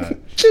been done that.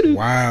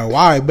 Wow,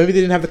 why? Maybe they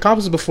didn't have the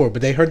confidence before,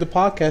 but they heard the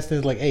podcast and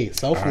it's like, "Hey,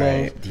 self love."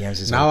 Alright,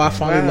 DMs is Now I open.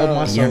 finally love Wow.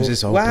 myself. DMs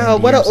is open. Wow,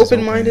 what an DMs is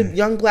open-minded open.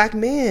 young black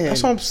man.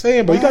 That's what I'm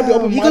saying, bro. You gotta be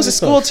open minded. He goes to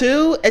school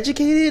too,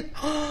 educated.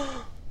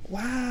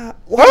 Wow.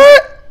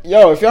 What?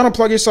 Yo, if y'all don't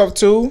plug yourself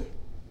too,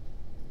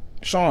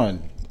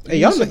 Shawn. Hey,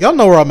 y'all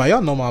know where I'm at.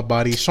 Y'all know my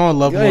body. Shawn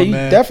love Yeah, more, you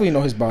man. definitely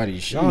know his body.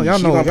 Y'all Y'all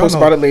know- gonna y'all post know.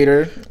 about it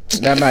later.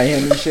 That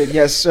Miami shit,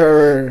 yes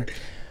sir.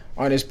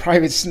 On his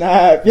private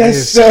snap, yes It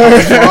is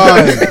sir. Top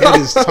 5.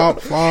 It is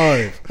top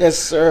 5. Yes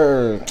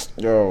sir.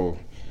 Yo,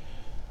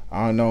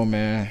 I don't know,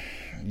 man.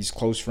 These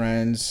close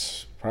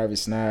friends, private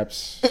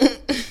snaps.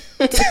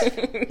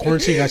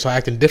 Quarantine got y'all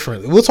acting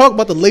different. We'll talk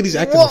about the ladies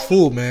acting a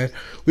fool, man.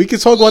 We can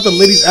talk about the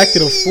ladies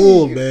acting a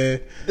fool, man.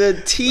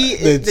 The tea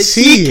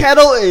tea.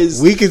 kettle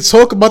is We can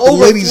talk about the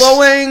ladies.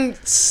 overflowing,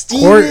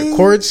 steaming.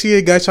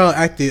 Quarantine got y'all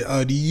acting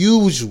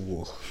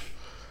unusual.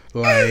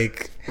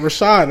 Like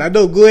Rashad, I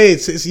know. Go ahead.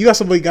 You got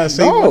somebody got to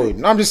say.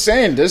 No, I'm just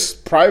saying this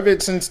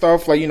privates and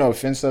stuff like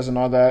Finstas and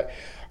all that.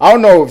 I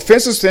don't know.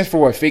 Fences stands for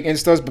what fake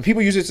instas, but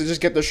people use it to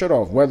just get their shit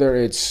off. Whether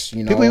it's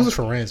people use it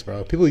for rants,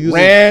 bro. People use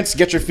rants,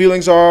 get your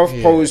feelings off,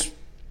 Yeah. post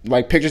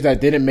like pictures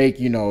that didn't make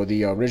the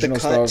original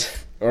The cut.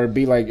 stuff, or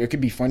be like it could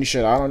be funny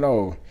shit. I don't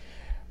know,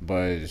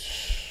 but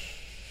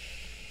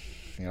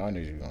y'all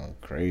niggas be going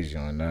crazy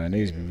on that.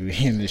 Niggas be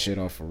hitting this shit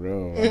off for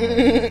real.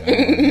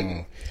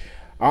 I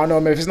don't know,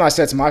 man. If it's not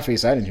set to my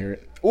face, I didn't hear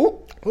it. Oh.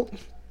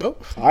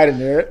 I didn't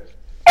hear it.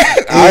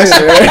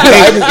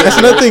 That's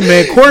another thing,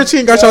 man.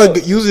 Quarantine got y'all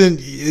using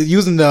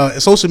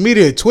social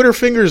media, Twitter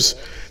fingers.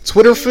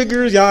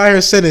 Y'all out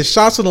here sending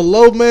shots on the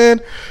low,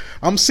 man.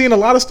 I'm seeing a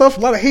lot of stuff, a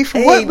lot of hate.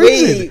 For what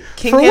reason?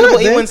 King For Hannibal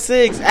what, man?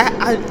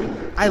 816.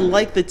 I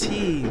like the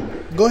tea.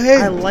 Go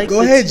ahead. I like Go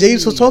the ahead, tea.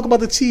 James. So talk about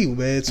the tea,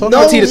 man. Talk No,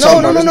 about tea to talk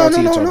about. no. There's no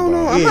tea to talk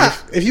about. I'm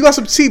not. If you got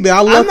some tea, man,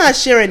 I'm not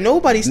sharing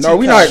nobody's tea. No,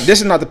 we cup. not.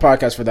 This is not the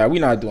podcast for that. We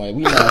not doing.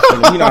 We not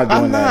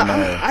doing that.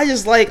 No. I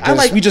just like. I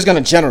like. We just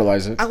gonna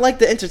generalize it. I like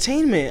the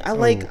entertainment. I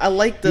like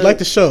the. You like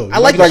the show. I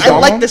like. You like I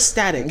like drama? the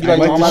static. You I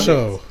like like the drama?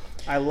 show.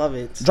 I love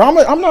it.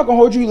 Drama. I'm not gonna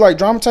hold you. Like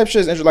drama type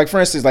shit is interesting. Like for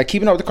instance, like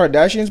Keeping Up with the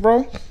Kardashians,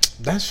 bro.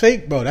 That's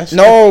fake, bro. That's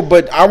No,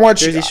 but I want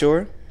Jersey you.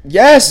 Shore.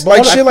 Yes,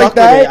 like I shit fuck like with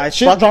that. it. I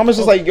Shit, fuck- dramas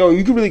is like, yo,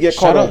 you could really get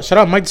caught up. Shout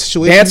out Mike's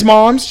situation. Dance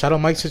moms. Shout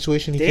out Mike's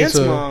situation. Dance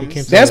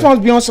moms. Dance moms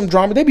be on some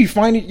drama. They be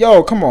finding,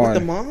 yo, come on. With the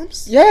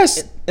moms.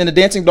 Yes, and the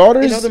Dancing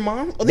Daughters. You know the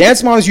mom. Oh,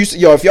 Dance moms used to,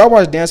 yo. If y'all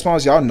watch Dance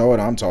Moms, y'all know what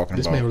I'm talking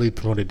This about. man really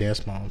promoted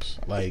dance moms.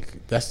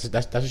 Like that's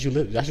what you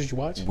live. That's what you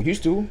watch. We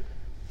used to.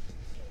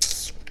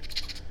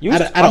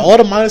 Out of all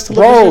the minors to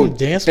Bro, listen,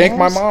 dance thank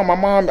moms? my mom. My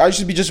mom, I used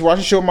to be just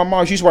watching show with my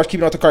mom. She used to watch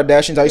Keeping Up with the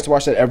Kardashians. I used to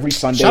watch that every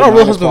Sunday. Shout out 9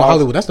 Real Husbands of o'clock.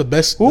 Hollywood. That's the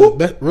best. Who?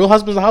 Real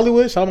Husbands of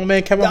Hollywood. Shout out my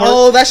man Kevin Hart.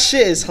 Oh, that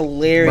shit is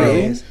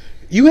hilarious.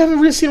 You haven't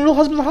really seen Real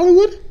Husbands of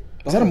Hollywood?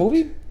 Is that a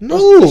movie? No,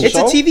 It's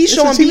a TV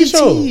show on It's a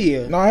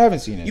TV BET. No, I haven't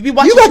seen it. You be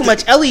watching You got too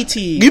much LET.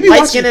 You be Light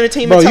watching Skin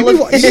Entertainment bro, you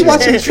Television. be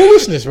watching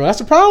foolishness, bro. That's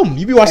the problem.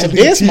 You be watching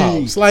dance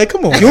moms. Like,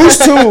 come on.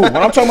 Used to. When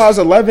I'm talking about I was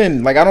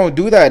 11, like I don't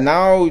do that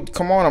now.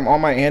 Come on, I'm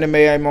on my anime.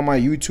 I'm on my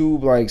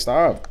YouTube. Like,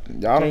 stop.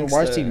 Y'all don't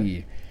watch Gangsta.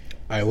 TV.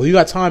 All right, well, you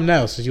got time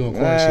now since you in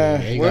quarantine.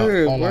 And you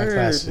word, got online word,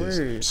 classes.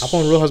 word. Hop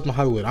on Real Husband of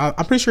Hollywood.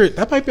 I'm pretty sure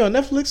that might be on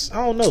Netflix.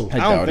 I don't know. I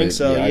doubt don't think it.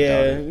 so. Yeah, I doubt Yeah,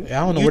 it.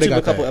 Yeah, I don't know YouTube where they got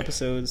a couple that.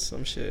 episodes,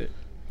 some shit.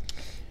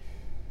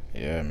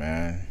 Yeah,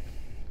 man.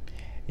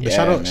 But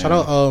shout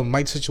out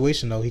Mike's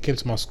situation though. He came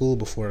to my school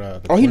before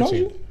the Oh, he knows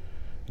quarantine.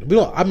 We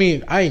don't. I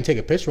mean, I ain't take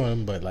a picture of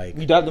him, but like,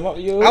 You dabbed them up,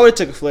 yo. I would have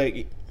took a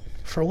flick.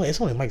 for what?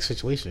 It's only Mike's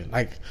situation.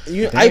 Like,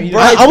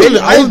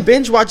 I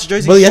binge watched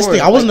Jersey but Shore. yes,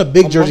 I wasn't a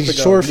big a Jersey month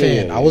ago. Shore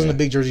fan. Yeah, I wasn't a yeah.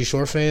 big Jersey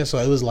Shore fan, so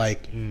it was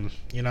like, you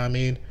know what I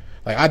mean?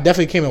 Like, I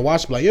definitely came and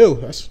watched, like, yo,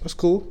 that's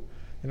cool.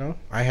 You know,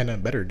 I had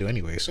nothing better to do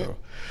anyway, so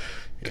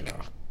you know,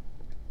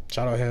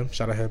 shout out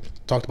him.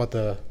 Talked about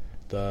the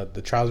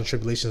trials and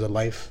tribulations of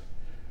life.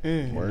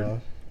 You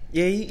know?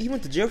 Yeah, he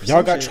went to jail for Y'all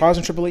some got shit. trials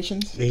and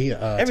tribulations? Yeah, he,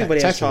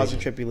 Everybody has tax trials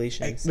and evasion.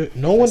 tribulations.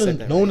 No one, said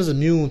that no one is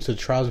immune to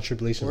trials and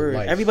tribulations Word.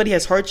 of life. Everybody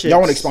has hardships. Y'all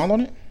want to expound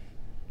on it?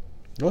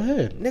 Go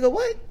ahead. Nigga,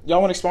 what?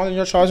 Y'all want to expound on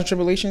your trials and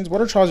tribulations?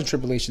 What are trials and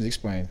tribulations?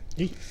 Explain.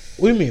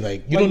 What do you mean?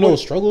 Like, you Like don't know what?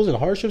 struggles and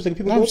hardships that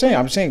people No, go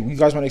I'm saying, you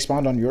guys want to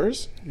expound on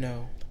yours?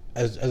 No.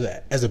 As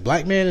a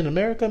black man in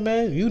America,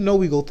 man, you know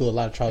we go through a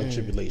lot of trials and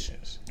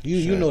tribulations.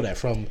 You know that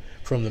from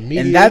the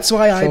media, And that's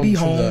why I from, be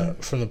from home.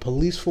 from the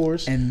police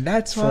force, And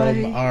that's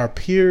from our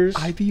peers.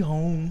 be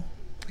home.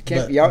 I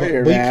can't but, be out but,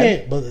 here, but man. you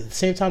can't. But at the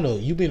same time, though,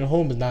 you being at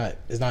home is not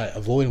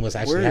avoiding what's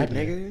actually Word,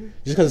 happening. nigga.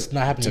 Just because it's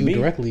not happening to To you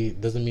me. directly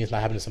doesn't mean it's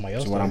not happening to somebody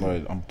else. So what,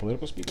 though. I'm a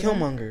political speaker?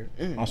 Killmonger.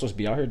 I'm supposed to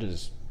be out here to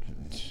just...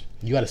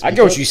 You gotta. Speak I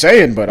get what up. you're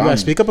saying, but You gotta I'm...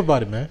 speak up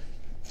about it, man.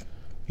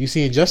 You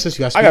see injustice,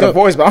 you gotta I speak got a up.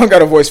 voice, but I don't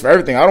got a voice for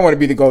everything. I don't want to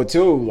be the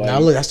go-to. Like, Now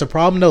look, that's the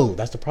problem. though.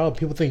 That's the problem.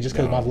 People think just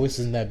because No. my voice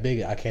isn't that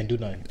big, I can't do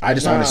nothing. I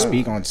just want Nah. to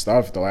speak on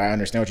stuff, though. I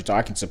understand what you're talking.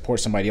 I can support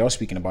somebody else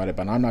speaking about it,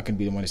 but I'm not going to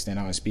be the one to stand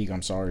out and speak.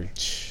 I'm sorry.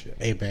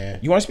 Hey man,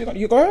 You want to speak on it?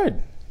 You go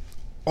ahead.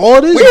 all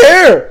it is,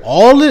 We're here.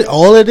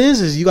 all it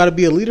is you got to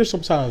be a leader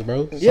sometimes,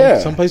 bro. Yeah.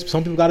 Some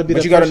people got to be. But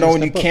the you got to first know to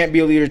when you step up. can't be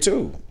a leader,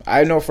 too.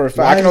 I know for a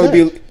fact. Why I can is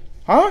only that? be...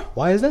 Huh?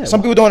 Why is that?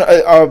 Some people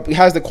don't...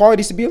 has the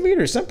qualities to be a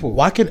leader. Simple.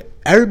 Why can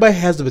everybody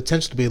has the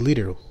potential to be a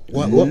leader?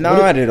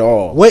 Not at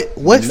all. What?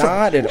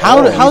 Not at how,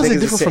 all. How is You it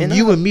think it's different from sitting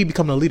you up? and me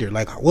becoming a leader?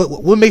 Like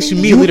what makes you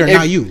me a leader, if-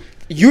 not you?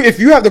 If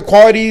you have the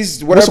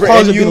qualities, What's the whatever,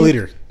 qualities in of being a you,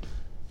 leader?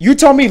 you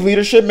tell me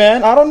leadership,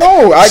 man. I don't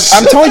know.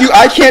 I'm telling you,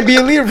 I can't be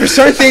a leader. For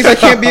certain things, I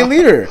can't be a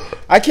leader.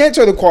 I can't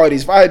tell the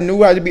qualities. If I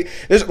knew how to be,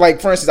 there's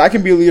like, for instance, I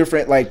can be a leader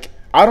for like,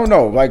 I don't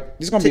know. Like,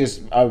 this is gonna be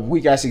a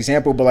weak ass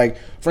example, but like,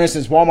 for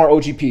instance, Walmart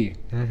OGP.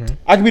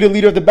 I can be the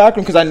leader of the back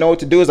room because I know what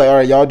to do. It's like, all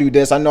right, y'all do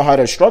this. I know how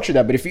to structure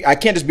that. But if I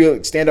can't just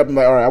be stand up and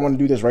like, all right, I want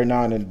to do this right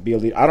now and then be a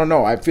leader. I don't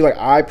know. I feel like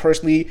I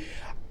personally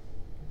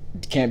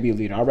can't be a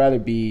leader. I'd rather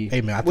be.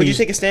 Hey man, I think Would you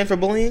take a stand for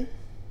bullying?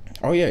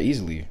 Oh yeah,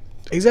 easily.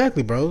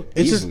 exactly, bro?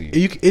 It's Easily.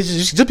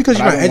 it's just because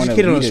But you're I not don't wanna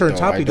educated on a lead it, certain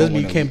though. I topic don't doesn't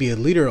mean you wanna can't be a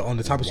leader on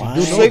the topics you do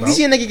know. So if bro. you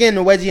see a nigga getting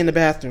a wedgie in the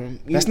bathroom,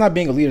 That's not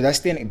being a leader. That's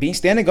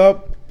standing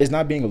up is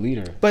not being a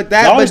leader. but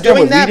Y'all understand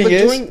what leading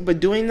is?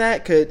 doing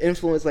that could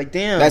influence like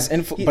damn.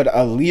 But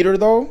a leader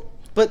though,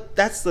 But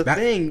that's the That-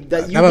 thing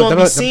that you that- won't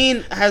be that-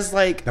 seen as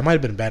like That might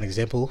have been a bad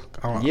example.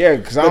 I don't know. Yeah,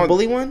 because I the don't.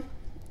 bully one.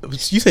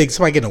 You say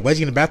somebody getting a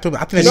wedgie in the bathroom? I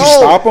think Did that's you just,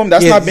 stop him?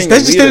 That's not being.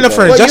 that's just standing up for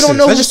But you injustice. don't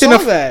know That's who just standing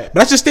saw up. that. But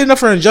that's just standing up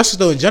for injustice,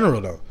 though. In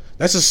general, though,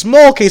 that's a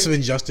small case of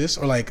injustice,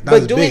 or like not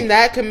But as doing big.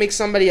 that can make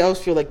somebody else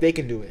feel like they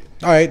can do it.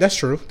 All right, that's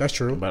true. That's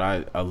true.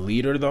 But a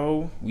leader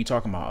though, we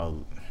talking about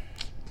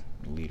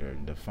a leader.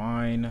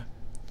 Define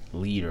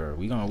leader.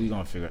 We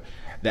gonna figure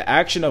the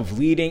action of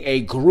leading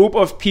a group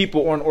of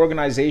people or an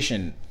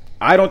organization.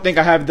 I don't think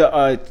I have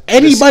the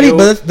Anybody, the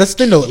but that's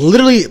the thing, though.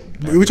 Literally,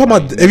 we're talking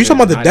about. If you're talking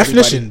about the Not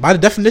definition, everybody. by the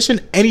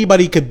definition,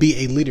 anybody could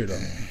be a leader,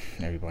 though.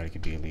 Everybody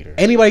could be a leader.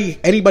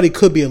 Anybody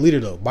could be a leader,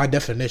 though. By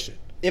definition.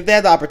 If they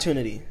had the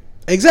opportunity.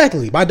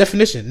 Exactly, by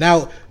definition.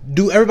 Now,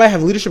 do everybody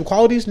have leadership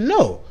qualities?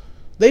 No,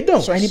 they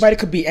don't. So anybody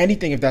could be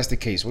anything if that's the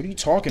case. What are you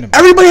talking about?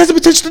 Everybody has the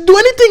potential to do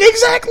anything.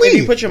 Exactly. If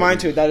you put your mind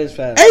to it, that is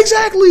fast.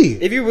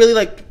 Exactly. If you really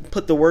like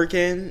put the work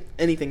in,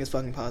 anything is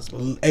fucking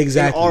possible.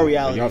 Exactly. In all But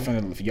reality.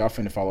 y'all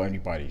finna follow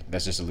anybody.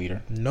 That's just a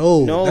leader.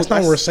 No, No, that's not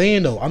that's- what we're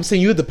saying, though. I'm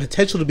saying you have the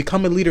potential to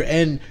become a leader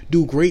and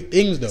do great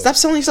things, though. Stop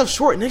selling yourself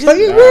short, nigga. Like,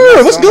 Nah, word,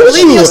 I'm what's not good with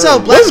selling you?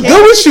 yourself, black What's kid.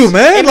 good with you,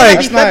 man? It might Like,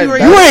 be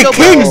February, you you ain't still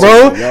king,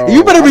 broke. bro. Yo,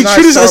 You better be I'm not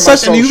treated selling as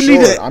such, and you myself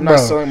need short. to. I'm not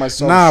bro. selling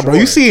myself Nah, bro.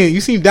 short. You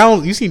seem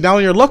down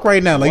on your luck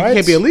right now. Like What? you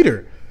can't be a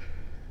leader.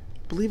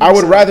 Believe I would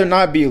yourself. rather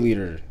not be a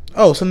leader.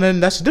 Oh, so then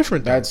that's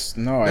different. Though. That's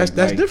no. That's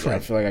like, different.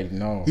 I feel like I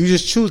know. You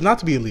just choose not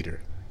to be a leader,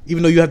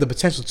 even though you have the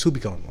potential to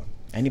become one.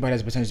 Anybody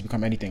has the potential to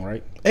become anything,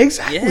 right?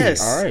 Exactly.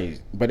 Yes. All right,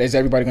 but is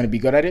everybody going to be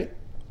good at it?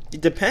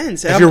 It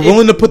depends. If you're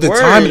willing to put the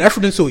time and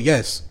effort into it,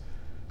 yes.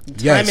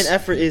 Time and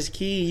effort is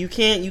key. You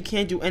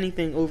can't do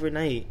anything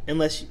overnight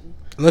unless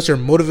Unless you're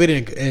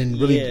motivated and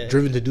really Yeah.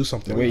 driven to do The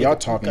something. way y'all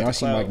talking, got y'all the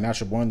seem clout. like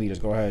natural born leaders.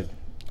 Go ahead.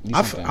 Do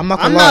something. I'm not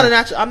gonna I'm lie. not a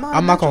natural.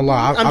 I'm not gonna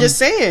lie. I'm just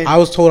saying. I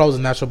was told I was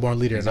a natural born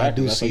leader, and I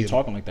Exactly. do That's why see you it.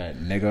 talking like that,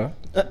 nigga.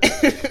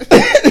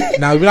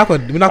 Now we're not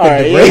gonna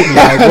Alright, degrade me.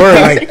 yeah. Like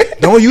word, like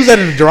don't use that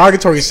in a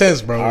derogatory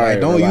sense, bro. All Like right,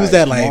 don't relax. use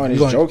that Come like on, we it's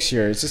gonna- jokes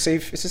here. It's a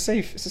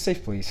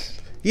safe place.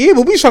 Yeah,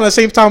 but we trying at the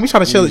same time we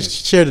trying to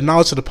share the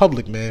knowledge to the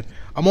public, man.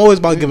 I'm always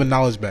about giving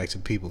knowledge back to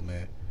people,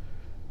 man.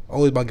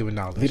 Always about giving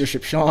knowledge.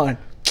 Leadership, Shawn.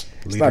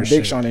 It's not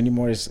Big Sean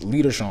anymore. It's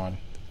Leader Sean.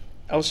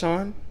 El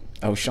Shawn.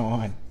 Oh,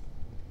 Sean.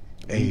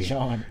 Hey,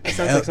 Sean. That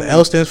sounds L, like something.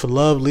 L stands for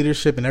love,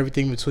 leadership, and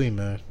everything in between,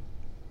 man.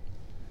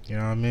 You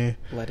know what I mean?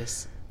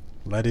 Lettuce.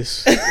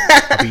 Lettuce.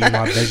 I'll be eating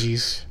my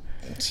veggies.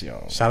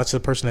 Yo. Shout out to the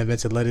person that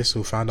invented lettuce,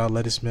 who found out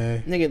lettuce,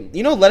 man. Nigga,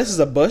 you know lettuce is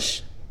a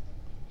bush.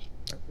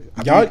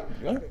 Y'all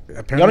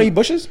Apparently, don't eat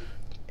bushes?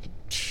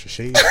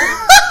 shade.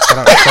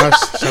 shout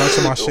out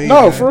to my shade.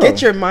 No, man. for real.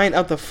 Get your mind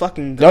out the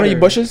fucking. Y'all gutter. don't eat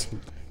bushes?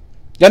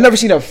 Y'all never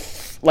seen a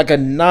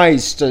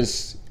nice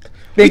just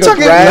big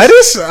talking grass?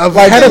 lettuce? A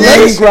Like head of green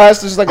lettuce?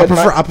 grass. Just like I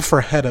prefer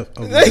a head of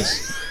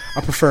lettuce.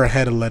 I prefer a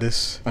head of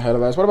lettuce. a head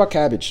of lettuce. What about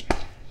cabbage?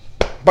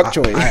 Bok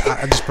choy.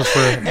 I just prefer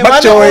Am I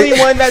Bok the choy. only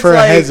one that's prefer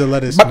like? heads of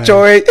lettuce, Bok man.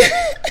 choy.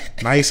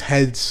 Nice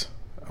heads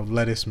of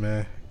lettuce,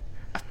 man.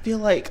 I feel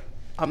like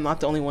I'm not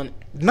the only one.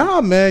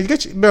 Nah, man,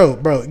 get your,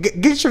 bro,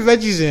 get your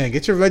veggies in.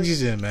 Get your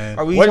veggies in, man.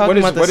 Are we What talking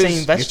is- about the what same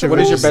is- vegetables? What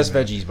is your best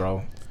man. veggies,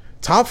 bro?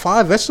 Top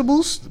 5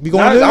 vegetables? We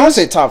going I to don't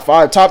say top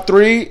 5, top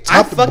 3. I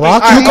top fucking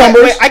broccoli?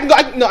 Cucumbers? Wait,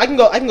 I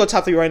can go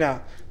top 3 right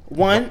now.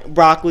 1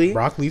 broccoli.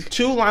 broccoli.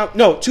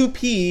 2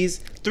 peas.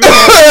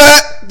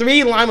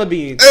 3 lima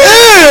beans.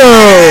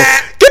 Ew!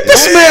 Get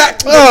this man!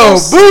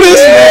 Oh, boo this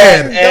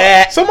man!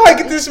 Eh. Somebody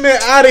get this man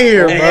out of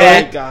here, Oh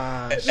bro.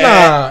 gosh.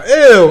 Nah,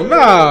 ew,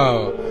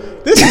 no.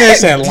 This man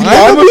said lima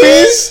Lima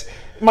beans.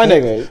 My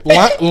nigga.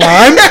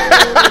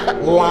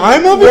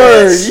 Lima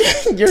Word.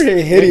 beans. You're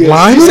hideous.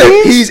 Lima you said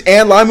beans? peas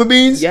and lima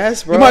beans?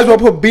 Yes, bro. You might as well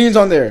put beans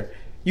on there.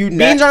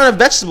 Beans aren't a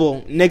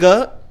vegetable,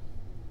 nigga.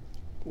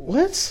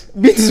 What?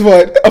 Beans is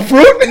what? A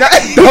fruit?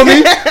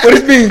 Dummy. What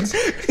is beans?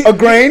 A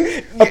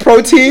grain? A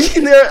protein?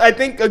 I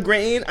think a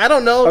grain. I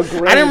don't know. A I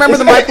grain. didn't remember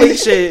the microwave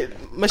shit.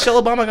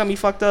 Michelle Obama got me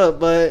fucked up,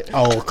 but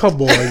Oh,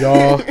 come on,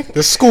 y'all.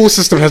 The school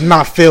system has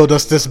not failed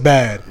us this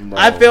bad.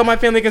 I failed my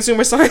family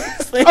consumer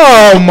science.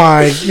 Oh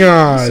my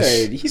gosh.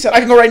 He said, I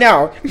can go right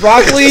now.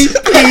 Broccoli,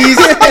 peas,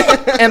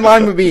 and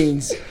lima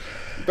beans.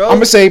 Bro, I'm going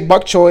to say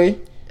bok choy,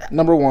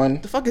 number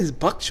 1. the fuck is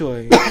bok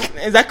choy?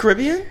 Is that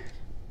Caribbean?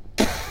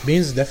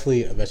 Beans is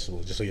definitely a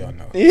vegetable, just so y'all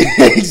know.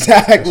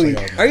 Exactly.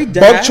 Just so y'all know. Are you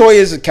dead? Bok ass? choy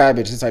is a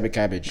cabbage. It's a type of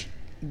cabbage.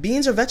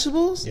 Beans are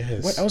vegetables?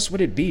 Yes. What else would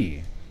it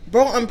be?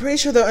 Bro, I'm pretty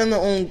sure they're in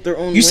their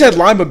own. You said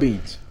lima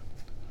beans.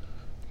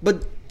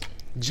 but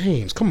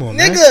James, come on,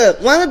 man. nigga,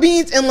 lima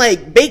beans and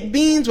like baked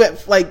beans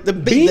with like the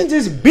Beans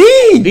is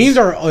beans. Beans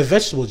are a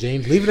vegetable,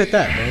 James. Leave it at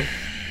that, bro.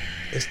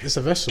 It's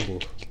a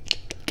vegetable.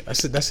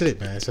 That's it,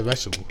 man. It's a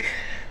vegetable.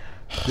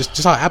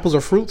 Just how apples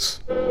are fruits.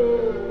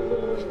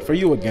 For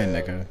you again,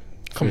 nigga.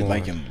 Come For on.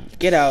 Like him.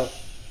 Get out.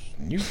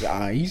 You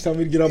tell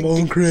me to get out my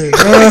own crib.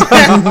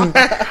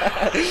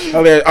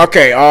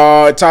 Okay,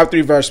 top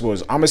 3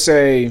 vegetables. I'm gonna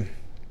say,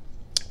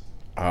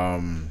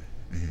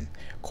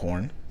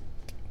 corn.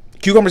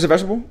 Cucumber's a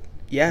vegetable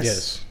Yes.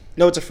 Yes.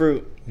 No, it's a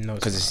fruit. No,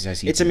 because it's it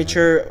says It's a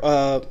mature.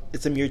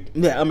 It's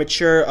a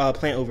mature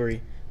plant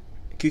ovary.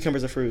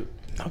 Cucumber's a fruit.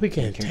 Now we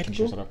getting Can you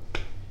technical. shut up,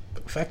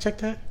 Fact check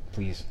that.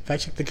 please?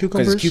 Fact check the Because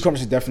cucumbers.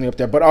 cucumbers is definitely up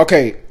there. But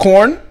okay,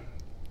 corn.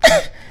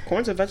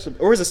 Corn's a vegetable,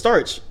 or is it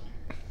starch?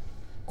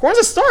 Corn's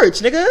a starch,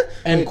 nigga.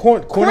 And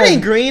corn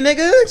ain't green,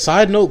 nigga.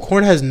 Side note: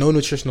 corn has no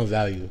nutritional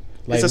value.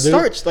 Like, It's a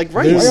starch, like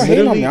rice. Why y'all hating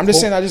on literally me? I'm just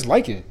corn- saying I just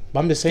like it.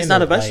 I'm just saying It's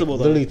not a that, vegetable,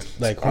 though. Literally,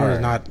 like corn is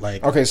Alright. not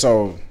like Okay,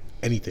 so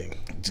anything.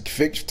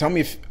 tell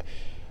me if.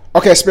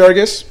 Okay,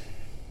 asparagus.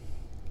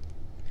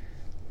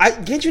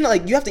 Can't you not,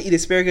 like, you have to eat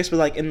asparagus for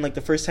like in like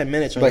the first 10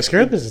 minutes, right? Like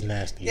asparagus is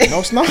nasty. No,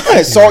 it's not.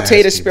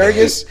 Sauteed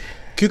asparagus.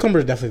 Cucumber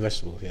is definitely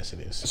vegetable. Yes, it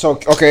is. So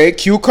okay,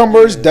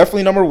 cucumbers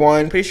definitely number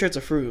one. I'm pretty sure it's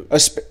a fruit.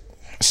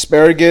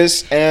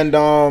 Asparagus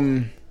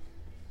and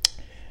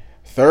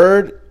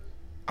third,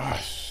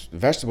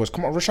 vegetables.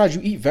 Come on, Rashad,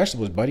 you eat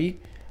vegetables, buddy.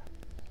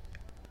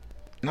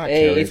 Not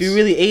Hey, carrots. if you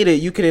really ate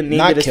it, you couldn't name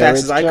Not it as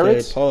carrots. fast as I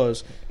Carrots? could.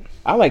 Pause.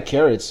 I like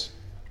carrots,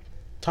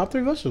 Top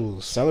 3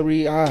 vegetables.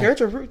 celery. Carrots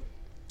are fruit.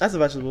 That's a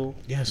vegetable.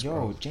 Yes, Yo,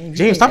 bro. James,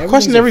 James, stop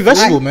questioning every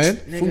vegetable, man.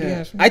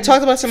 Nigga. I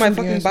talked about this in my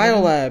Fruity fucking ass bio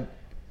nigga. lab.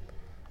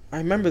 I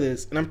remember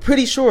this, and I'm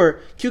pretty sure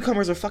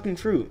cucumbers are fucking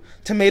fruit.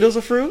 Tomatoes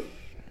are fruit.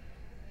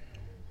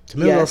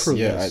 Tomatoes Yes. are fruit.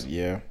 Yeah, Yes.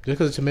 yeah, Just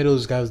because the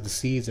tomatoes got the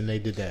seeds and they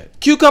did that.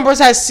 Cucumbers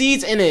has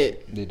seeds in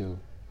it. they do.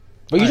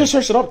 But you just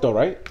searched it up though,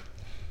 right?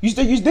 You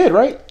did,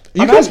 right?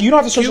 You I'm can- asking you. Don't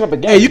have to search it up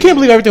again. Hey, you can't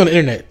believe everything on the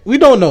internet. We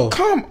don't know.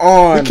 Come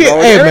on, We can't-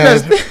 bro. hey, The man.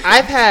 internet's-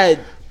 I've had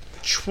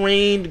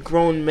trained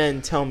grown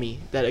men tell me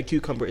that a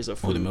cucumber is a Oh,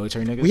 fruit. the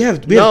military niggas. We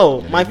have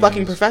No, my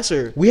fucking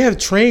professor. we have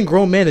trained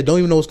grown men that don't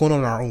even know what's going on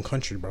in our own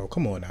country, bro.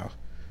 Come on now.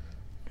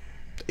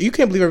 You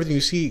can't believe everything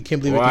you see. You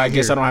can't believe Well, everything I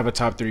guess you I hear. don't have a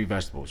top 3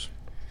 vegetables.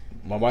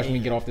 My wife when we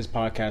get off this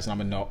podcast, and I'm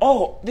gonna know.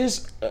 Oh,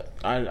 this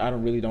I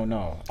don't really don't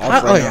know.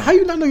 How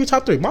you not know your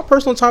top 3? My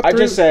personal top 3. I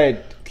just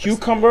said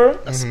cucumber.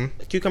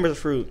 Cucumber's a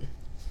fruit.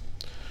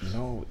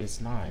 No,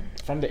 it's not.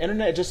 From the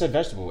internet, it just said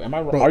vegetable. Am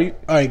I wrong? Bro, Are you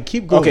all right?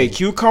 Keep going. okay?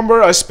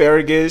 Cucumber,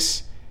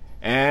 asparagus,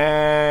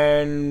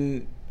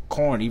 and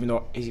corn. Even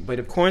though, but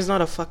if Corn's not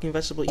a fucking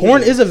vegetable.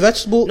 Corn either. is a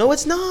vegetable. No,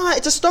 it's not.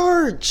 It's a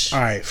starch. All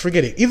right,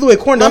 forget it. Either way,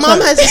 corn. My also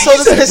mom has this sort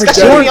of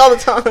discussion with me all the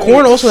time.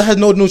 Corn also has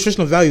no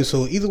nutritional value,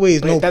 so either way,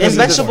 it's no. that And doesn't-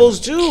 vegetables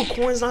do.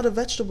 Corn's not a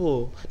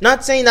vegetable.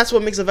 Not saying that's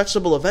what makes a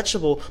vegetable,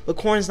 but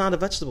corn's not a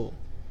vegetable.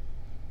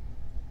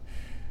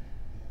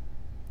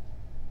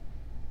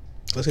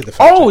 Let's hit the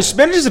fact oh, check.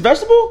 spinach is a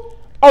vegetable.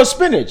 Oh,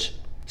 spinach.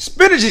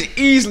 Spinach is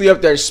easily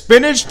up there.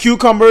 Spinach,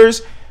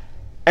 cucumbers,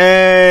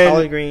 and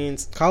Collard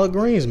greens. Collard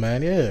greens,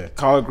 man. Yeah.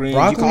 collard greens. You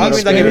Broccoli, can put up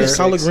greens, I give there. it spinach,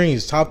 collard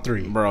greens, top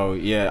 3. Bro,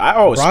 yeah.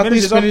 Broccoli, Spinach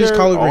is up spinach, there.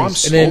 collard Oh, I'm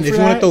greens, and then so if for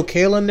you want that. to throw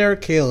kale in there,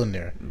 kale in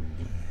there.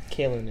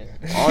 Kale in there.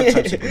 All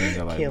types of greens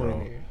I like, Kale in bro.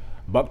 there.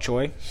 Buk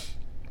choy.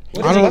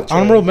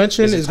 Honorable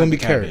mention It's a is gonna be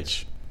type of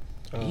carrots.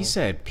 He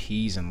said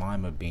peas and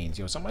lima beans.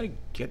 Yo, somebody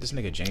get this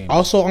nigga James.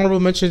 Also, honorable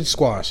mention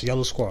squash,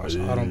 yellow squash.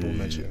 Honorable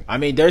mention. I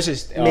mean, there's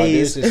this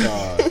Maize.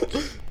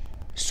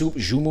 soup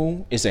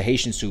jumu. It's a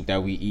Haitian soup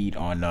that we eat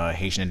on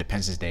Haitian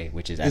Independence Day,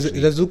 which is Is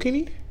actually that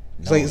zucchini?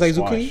 It's no, like squash.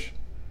 zucchini.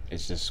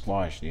 It's just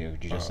squash. Yeah,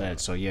 you just said.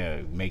 So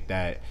yeah, make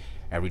that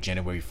every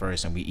January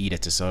 1st, and we eat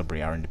it to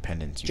celebrate our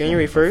independence. You feel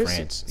January me, from 1st?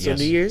 France. So Yes.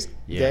 New Year's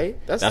Yeah. Day?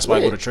 That's why I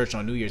go lit. to church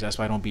on New Year's. That's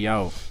why I don't be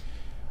out.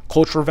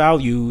 Cultural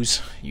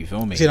values. You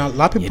feel me? See, now, a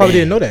lot of people probably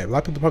didn't know that. A lot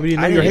of people probably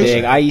didn't know you're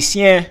didn't.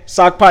 Haitian. Haitien,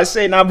 sac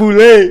passé, na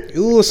boule.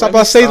 Ooh,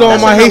 Sapa say to all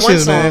That's my like that one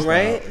Haitians, man. song,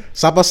 right?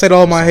 Sapa say to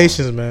all my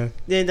Haitians, man.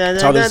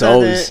 Tell the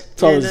Zoes.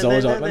 Tell the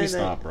Zoes. Let me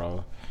stop,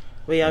 bro.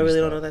 Wait, I Let me really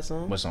stop. don't know that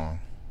song? What song?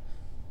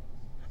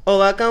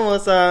 Hola, ¿cómo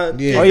está?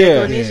 Yeah. Oh,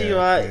 yeah.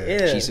 Konnichiwa. Yeah.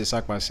 Yeah. She said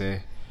sac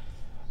passé.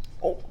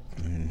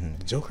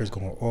 The Joker's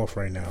going off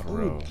right now.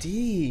 Bro. Oh,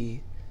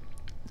 D.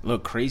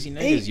 Look, crazy niggas,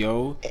 Hey.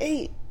 yo.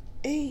 Hey.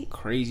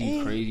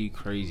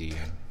 Crazy.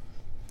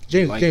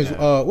 James, Like James,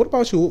 that. what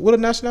about you? What a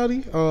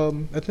nationality,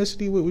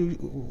 ethnicity? What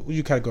would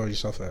you categorize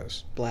yourself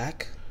as?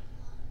 Black.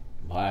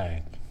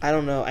 Black. I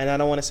don't know, and I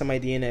don't want to send my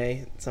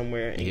DNA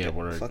somewhere and Yeah, get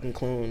word. fucking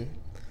clone.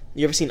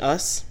 You ever seen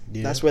Us?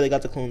 Yeah. That's where they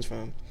got the clones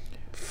from.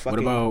 Fucking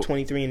about-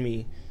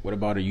 23andMe. What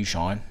about are you,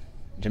 Shawn?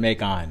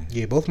 Jamaican.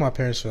 Yeah, both my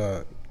parents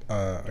are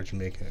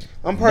Jamaican.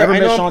 I'm part. Never I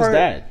met know I'm Shawn's part.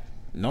 dad.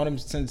 Known him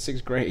since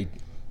 6th grade.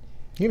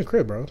 He in the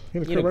crib, bro. He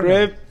in the In crib. the right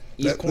crib. now.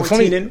 He's The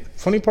quarantining.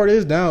 funny part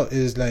is now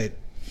is like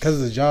because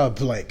of the job,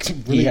 like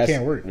really has-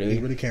 can't work. really? He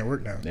really can't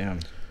work now. Damn.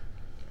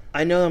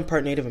 I know I'm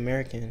part Native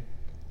American.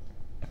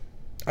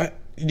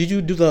 Did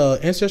you do the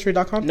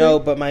ancestry.com? No,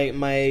 thing? but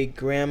my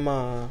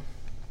grandma's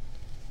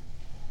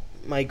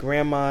my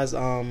grandma's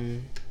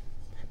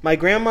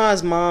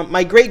mom,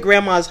 my great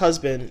grandma's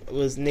husband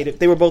was Native.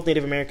 They were both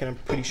Native American. I'm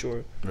pretty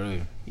sure.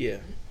 Really? Yeah.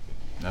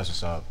 That's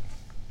what's up.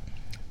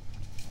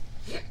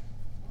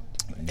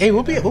 Hey,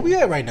 what we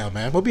at right now,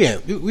 man? What we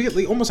at? We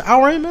like almost an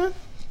hour in, man.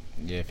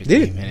 Yeah, 15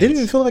 Didn't minutes.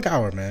 even feel like an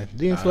hour, man.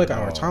 Didn't even feel like an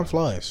hour. know. Time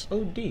flies.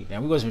 OD.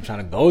 Damn, we wasn't trying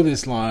to go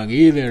this long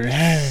either.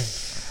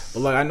 But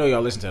look, I know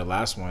y'all listened to the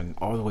last one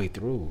all the way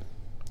through.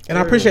 And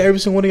I appreciate every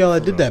single one of y'all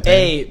that did that, man.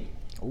 Hey,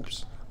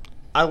 Oops.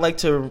 I'd like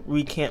to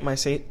recant my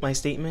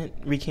statement.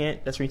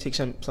 Recant. That's when you take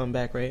something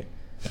back, right?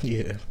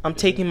 Yeah. I'm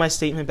taking my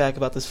statement back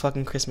about this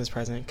fucking Christmas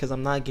present because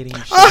I'm not getting you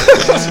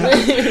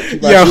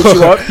shit.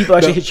 People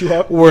actually hit you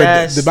up. Word.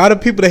 Yes. The amount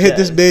of people that hit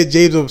this Yes. man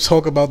James will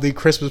talk about the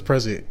Christmas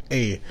present.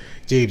 Hey,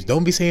 James,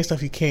 don't be saying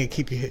stuff you can't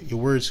keep your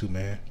words to,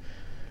 man.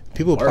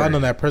 People are plotting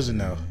on that present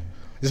now.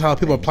 This is how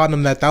people are plotting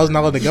on that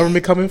 $1,000 the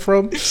government coming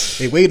from.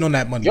 They waiting on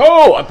that money.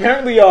 Yo,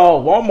 apparently,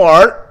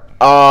 Walmart.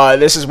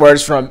 This is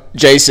words from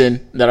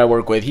Jason that I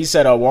work with. He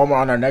said, Walmart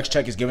on our next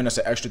check is giving us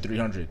an extra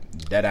 $300.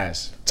 Dead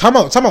ass. Time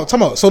out.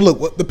 So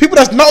look, the people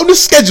that's not on the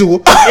schedule,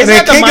 and they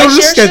that the can't get on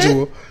the MyShare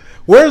schedule.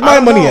 Where's my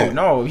money at?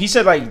 No, he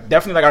said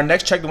definitely our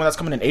next check, the one that's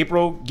coming in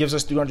April, gives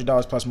us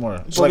 $300 plus more.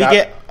 So But we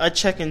get a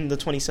check in the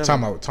 27th.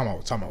 Time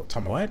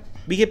out. What?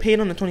 We get paid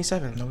on the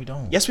 27th. No, we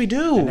don't. Yes, we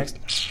do.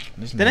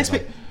 The next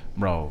pay.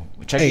 Bro,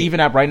 check the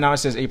even app right now. It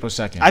says April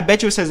 2nd. I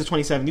bet you it says the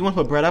 27th. You want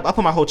to put bread up? I'll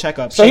put my whole check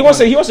up. So he wants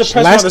to press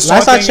on the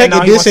Last I checked,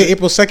 it did say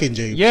April. April 2nd,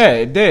 James. Yeah,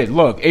 it did.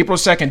 Look, April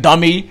 2nd,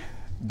 dummy.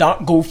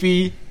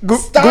 Goofy.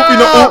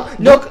 Stop!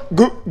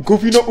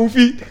 Goofy no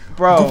oofy.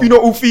 Bro. Goofy no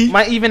oofy.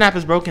 My even app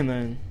is broken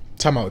then.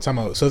 Time out.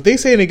 So if they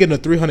say they're getting a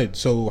 300,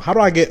 so how do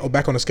I get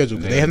back on the schedule?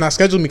 Because they have not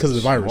scheduled me because of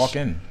the virus.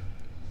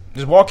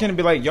 Just walk in and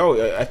be like,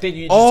 yo, I think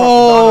you just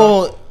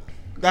Oh,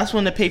 that's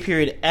when the pay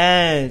period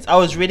ends. I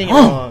was reading it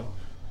wrong.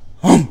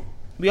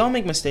 We all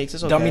make mistakes.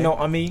 It's okay. Dummy no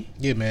ummy.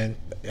 Yeah, man.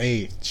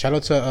 Hey, shout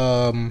out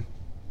to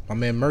my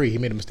man Murray. He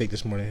made a mistake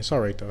this morning. It's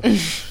all right though.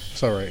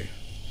 It's all right.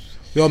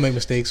 We all make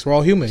mistakes. We're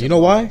all human. You know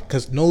why?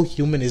 Because no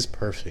human is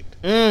perfect.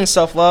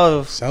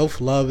 Self-love.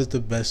 Self-love is the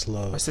best My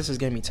love. sister's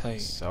getting me tight.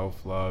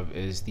 Self-love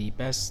is the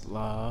best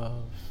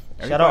love.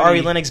 Shout out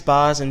Ari Lennox,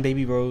 Boz, and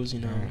Baby Rose.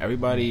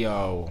 Everybody,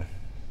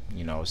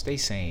 stay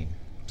sane.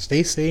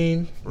 Stay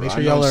sane. Make sure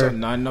I y'all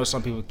know are. I know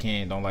some people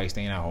don't like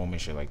staying at home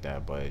and shit like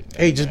that, but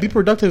Hey, just be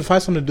productive and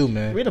find something to do,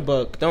 man. Read a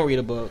book. Don't read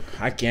a book.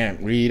 I can't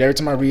read. Every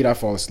time I read, I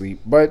fall asleep.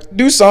 But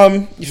do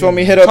some. You feel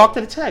me? Hit up. Talk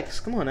to the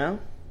text. Come on now.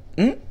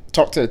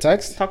 Talk to the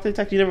text. Talk to the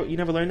text. You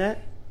never learned that?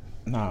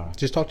 Nah.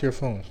 Just talk to your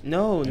phone.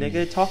 No,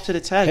 nigga. Talk to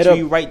the text. Hit So up.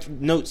 you write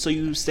notes so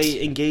you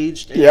stay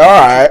engaged. Yeah, all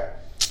right.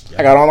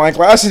 I got online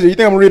classes. You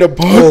think I'm gonna read a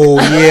book? Oh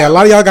yeah, a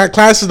lot of y'all got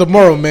classes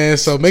tomorrow, man.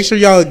 So make sure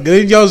y'all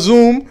get in y'all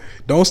Zoom.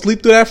 Don't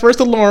sleep through that first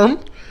alarm.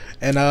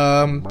 And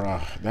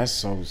Bruh, that's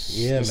so.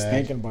 Yeah, just man.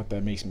 thinking about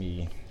that makes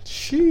me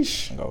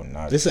sheesh. go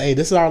nuts. This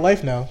is our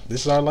life now.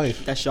 This is our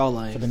life. That's y'all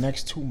life. For the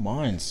next 2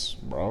 months,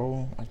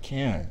 bro. I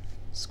can't.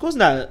 School's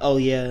not. Oh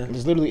yeah.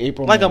 It's literally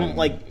April. Like man. I'm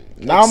like.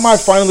 Now my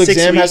final 6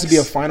 exam has to be a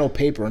weeks. final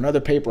paper. Another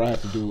paper I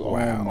have to do.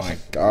 Wow. Oh my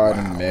god,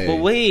 in May. But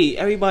wait,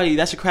 everybody,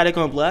 that's Socratic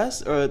on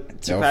Blessed or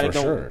Socratic for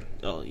on? sure.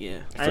 Oh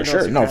yeah, I For know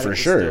sure. No, Socratic for was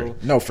sure. still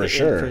No, for the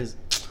sure. end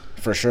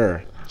For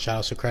sure. Shout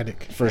out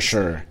Socratic. For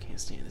sure. I can't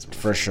stand this.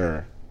 For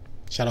sure.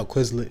 Shout out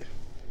Quizlet.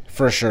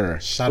 For sure.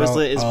 Shout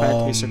Quizlet out is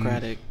practically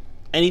Socratic.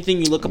 Anything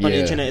you look up on the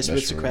yeah, internet is that's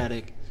with true.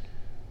 Socratic.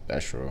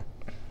 That's true.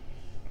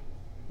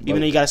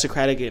 Even though you got to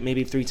Socratic it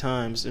maybe 3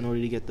 times in order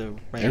to get the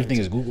right. Everything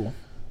answer. is Google.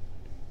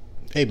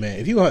 Hey man,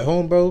 if you at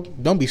home, bro,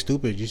 don't be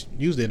stupid. Just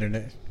use the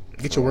internet.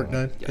 Get your work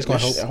done. It's gonna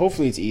help.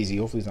 Hopefully it's easy.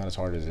 Hopefully it's not as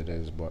hard as it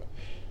is. But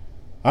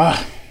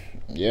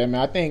yeah, man.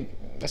 I think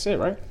that's it,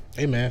 right?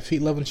 Hey man,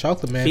 feet loving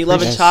chocolate, man. Feet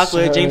loving Yes,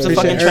 chocolate. sir. James a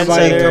Appreciate fucking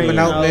everybody trendsetter. coming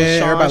out, man.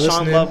 Shawn, Everybody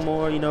Shawn listening.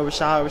 Lovemore.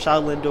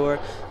 Rashad Lindor.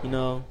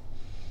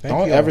 Thank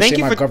Don't you. ever Thank say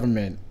you my for-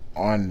 government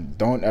on.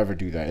 Don't ever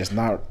do that. It's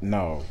not.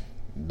 No.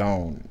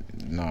 Don't.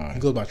 Nah. He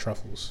goes by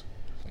truffles.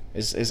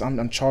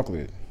 I'm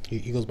chocolate.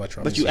 He goes by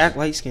truffles. But you act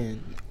light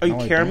skinned. Are you No,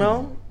 I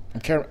caramel? don't. I'm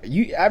caramel.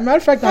 As a matter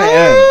of fact, I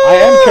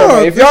am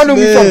caramel. If y'all knew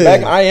me from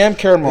back, I am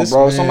caramel, This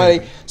bro.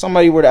 man.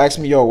 Somebody were to ask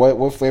me, yo,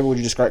 what flavor would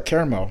you describe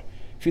caramel?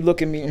 If you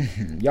look at me,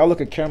 y'all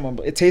look at caramel,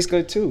 but it tastes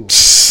good too.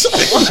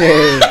 Shit.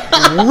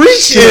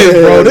 Reach in,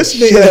 bro. This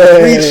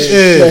nigga reach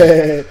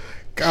in.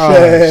 Gosh.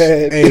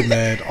 Hey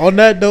man. On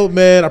that note,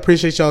 man, I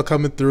appreciate y'all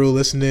coming through,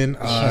 listening,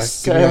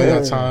 Yes, giving y'all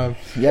your sir. time.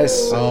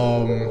 Yes.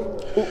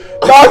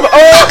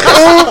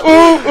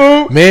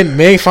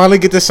 Man, finally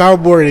get the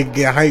soundboard and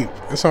get hype.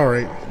 It's all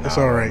right. It's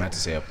all I right. meant to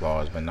say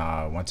applause, but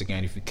nah. Once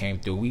again, if you came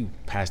through, we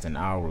passed an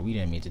hour. We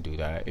didn't mean to do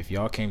that. If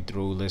y'all came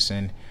through,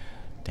 listen.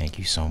 Thank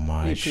you so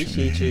much. We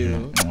appreciate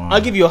you. Mwah.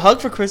 I'll give you a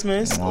hug for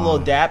Christmas. A Mwah. little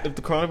dap if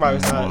the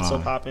coronavirus not so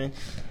Mwah. popping.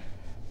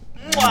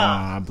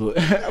 I blew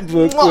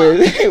a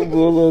quiz.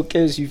 Blew a little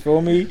kiss. You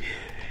feel me?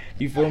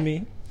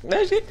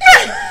 That's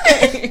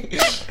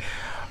it.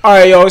 All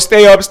right, yo.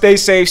 Stay up. Stay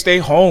safe. Stay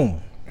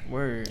home.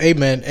 Word. Hey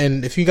man,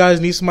 and if you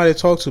guys need somebody to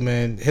talk to,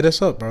 man, hit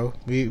us up, bro.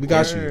 We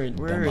got you.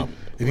 Word.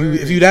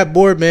 If you that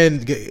bored,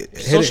 man,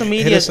 Social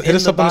media hit us is in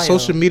up the on the bio.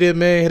 social media,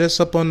 man. Hit us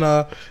up on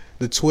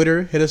the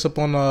Twitter. Hit us up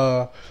on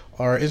our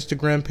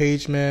Instagram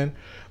page, man.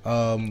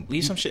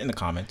 Leave some shit in the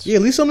comments. Yeah,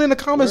 leave something in the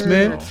comments,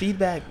 man.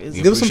 Feedback is.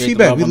 Yeah. Give us some appreciate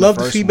the feedback. love We on the love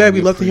the first feedback. one. We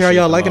We love to hear how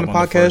y'all appreciate liking the the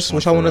love on the first podcast. one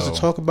What y'all want for us to real.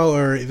 talk about,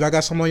 or if y'all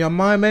got something on your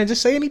mind, man,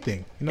 just say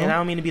anything. You know? And I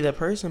don't mean to be that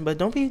person, but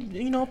don't be,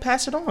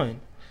 pass it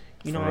on.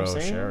 You know For what I'm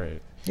real, saying? Share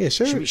it. Yeah,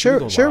 Should we share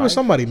go it with live?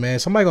 somebody, man.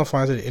 Somebody gonna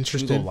find it Should we go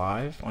interesting.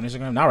 live on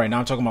Instagram? Not right now.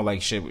 I'm talking about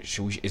like shit.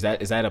 Should we? Is that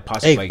a Hey,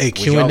 possibility? Like, hey, would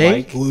y'all Q&A.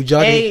 like- Would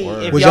y'all Hey,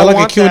 like, if would y'all y'all like a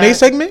want Q&A that-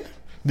 segment?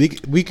 We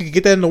could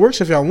get that in the works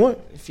if y'all want.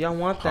 If y'all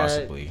want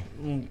Possibly.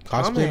 that,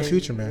 Possibly in the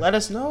future, man. Let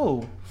us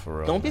know. For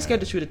real, Don't be man. scared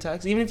to shoot a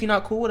text, even if you're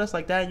not cool with us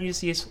like that. And you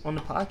just see us on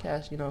the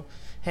podcast. You know,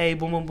 hey,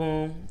 boom, boom,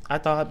 boom. I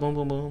thought boom,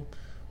 boom, boom.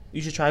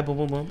 You should try boom,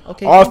 boom, boom.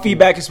 Okay. All thank you.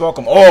 feedback is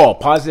welcome. All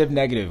positive,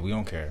 negative. We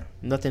don't care.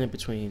 Nothing in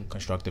between.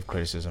 Constructive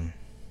criticism.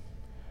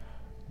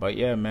 But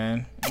yeah,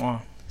 man.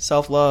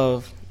 Self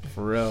love.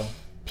 For real.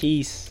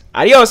 Peace.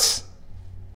 Adios.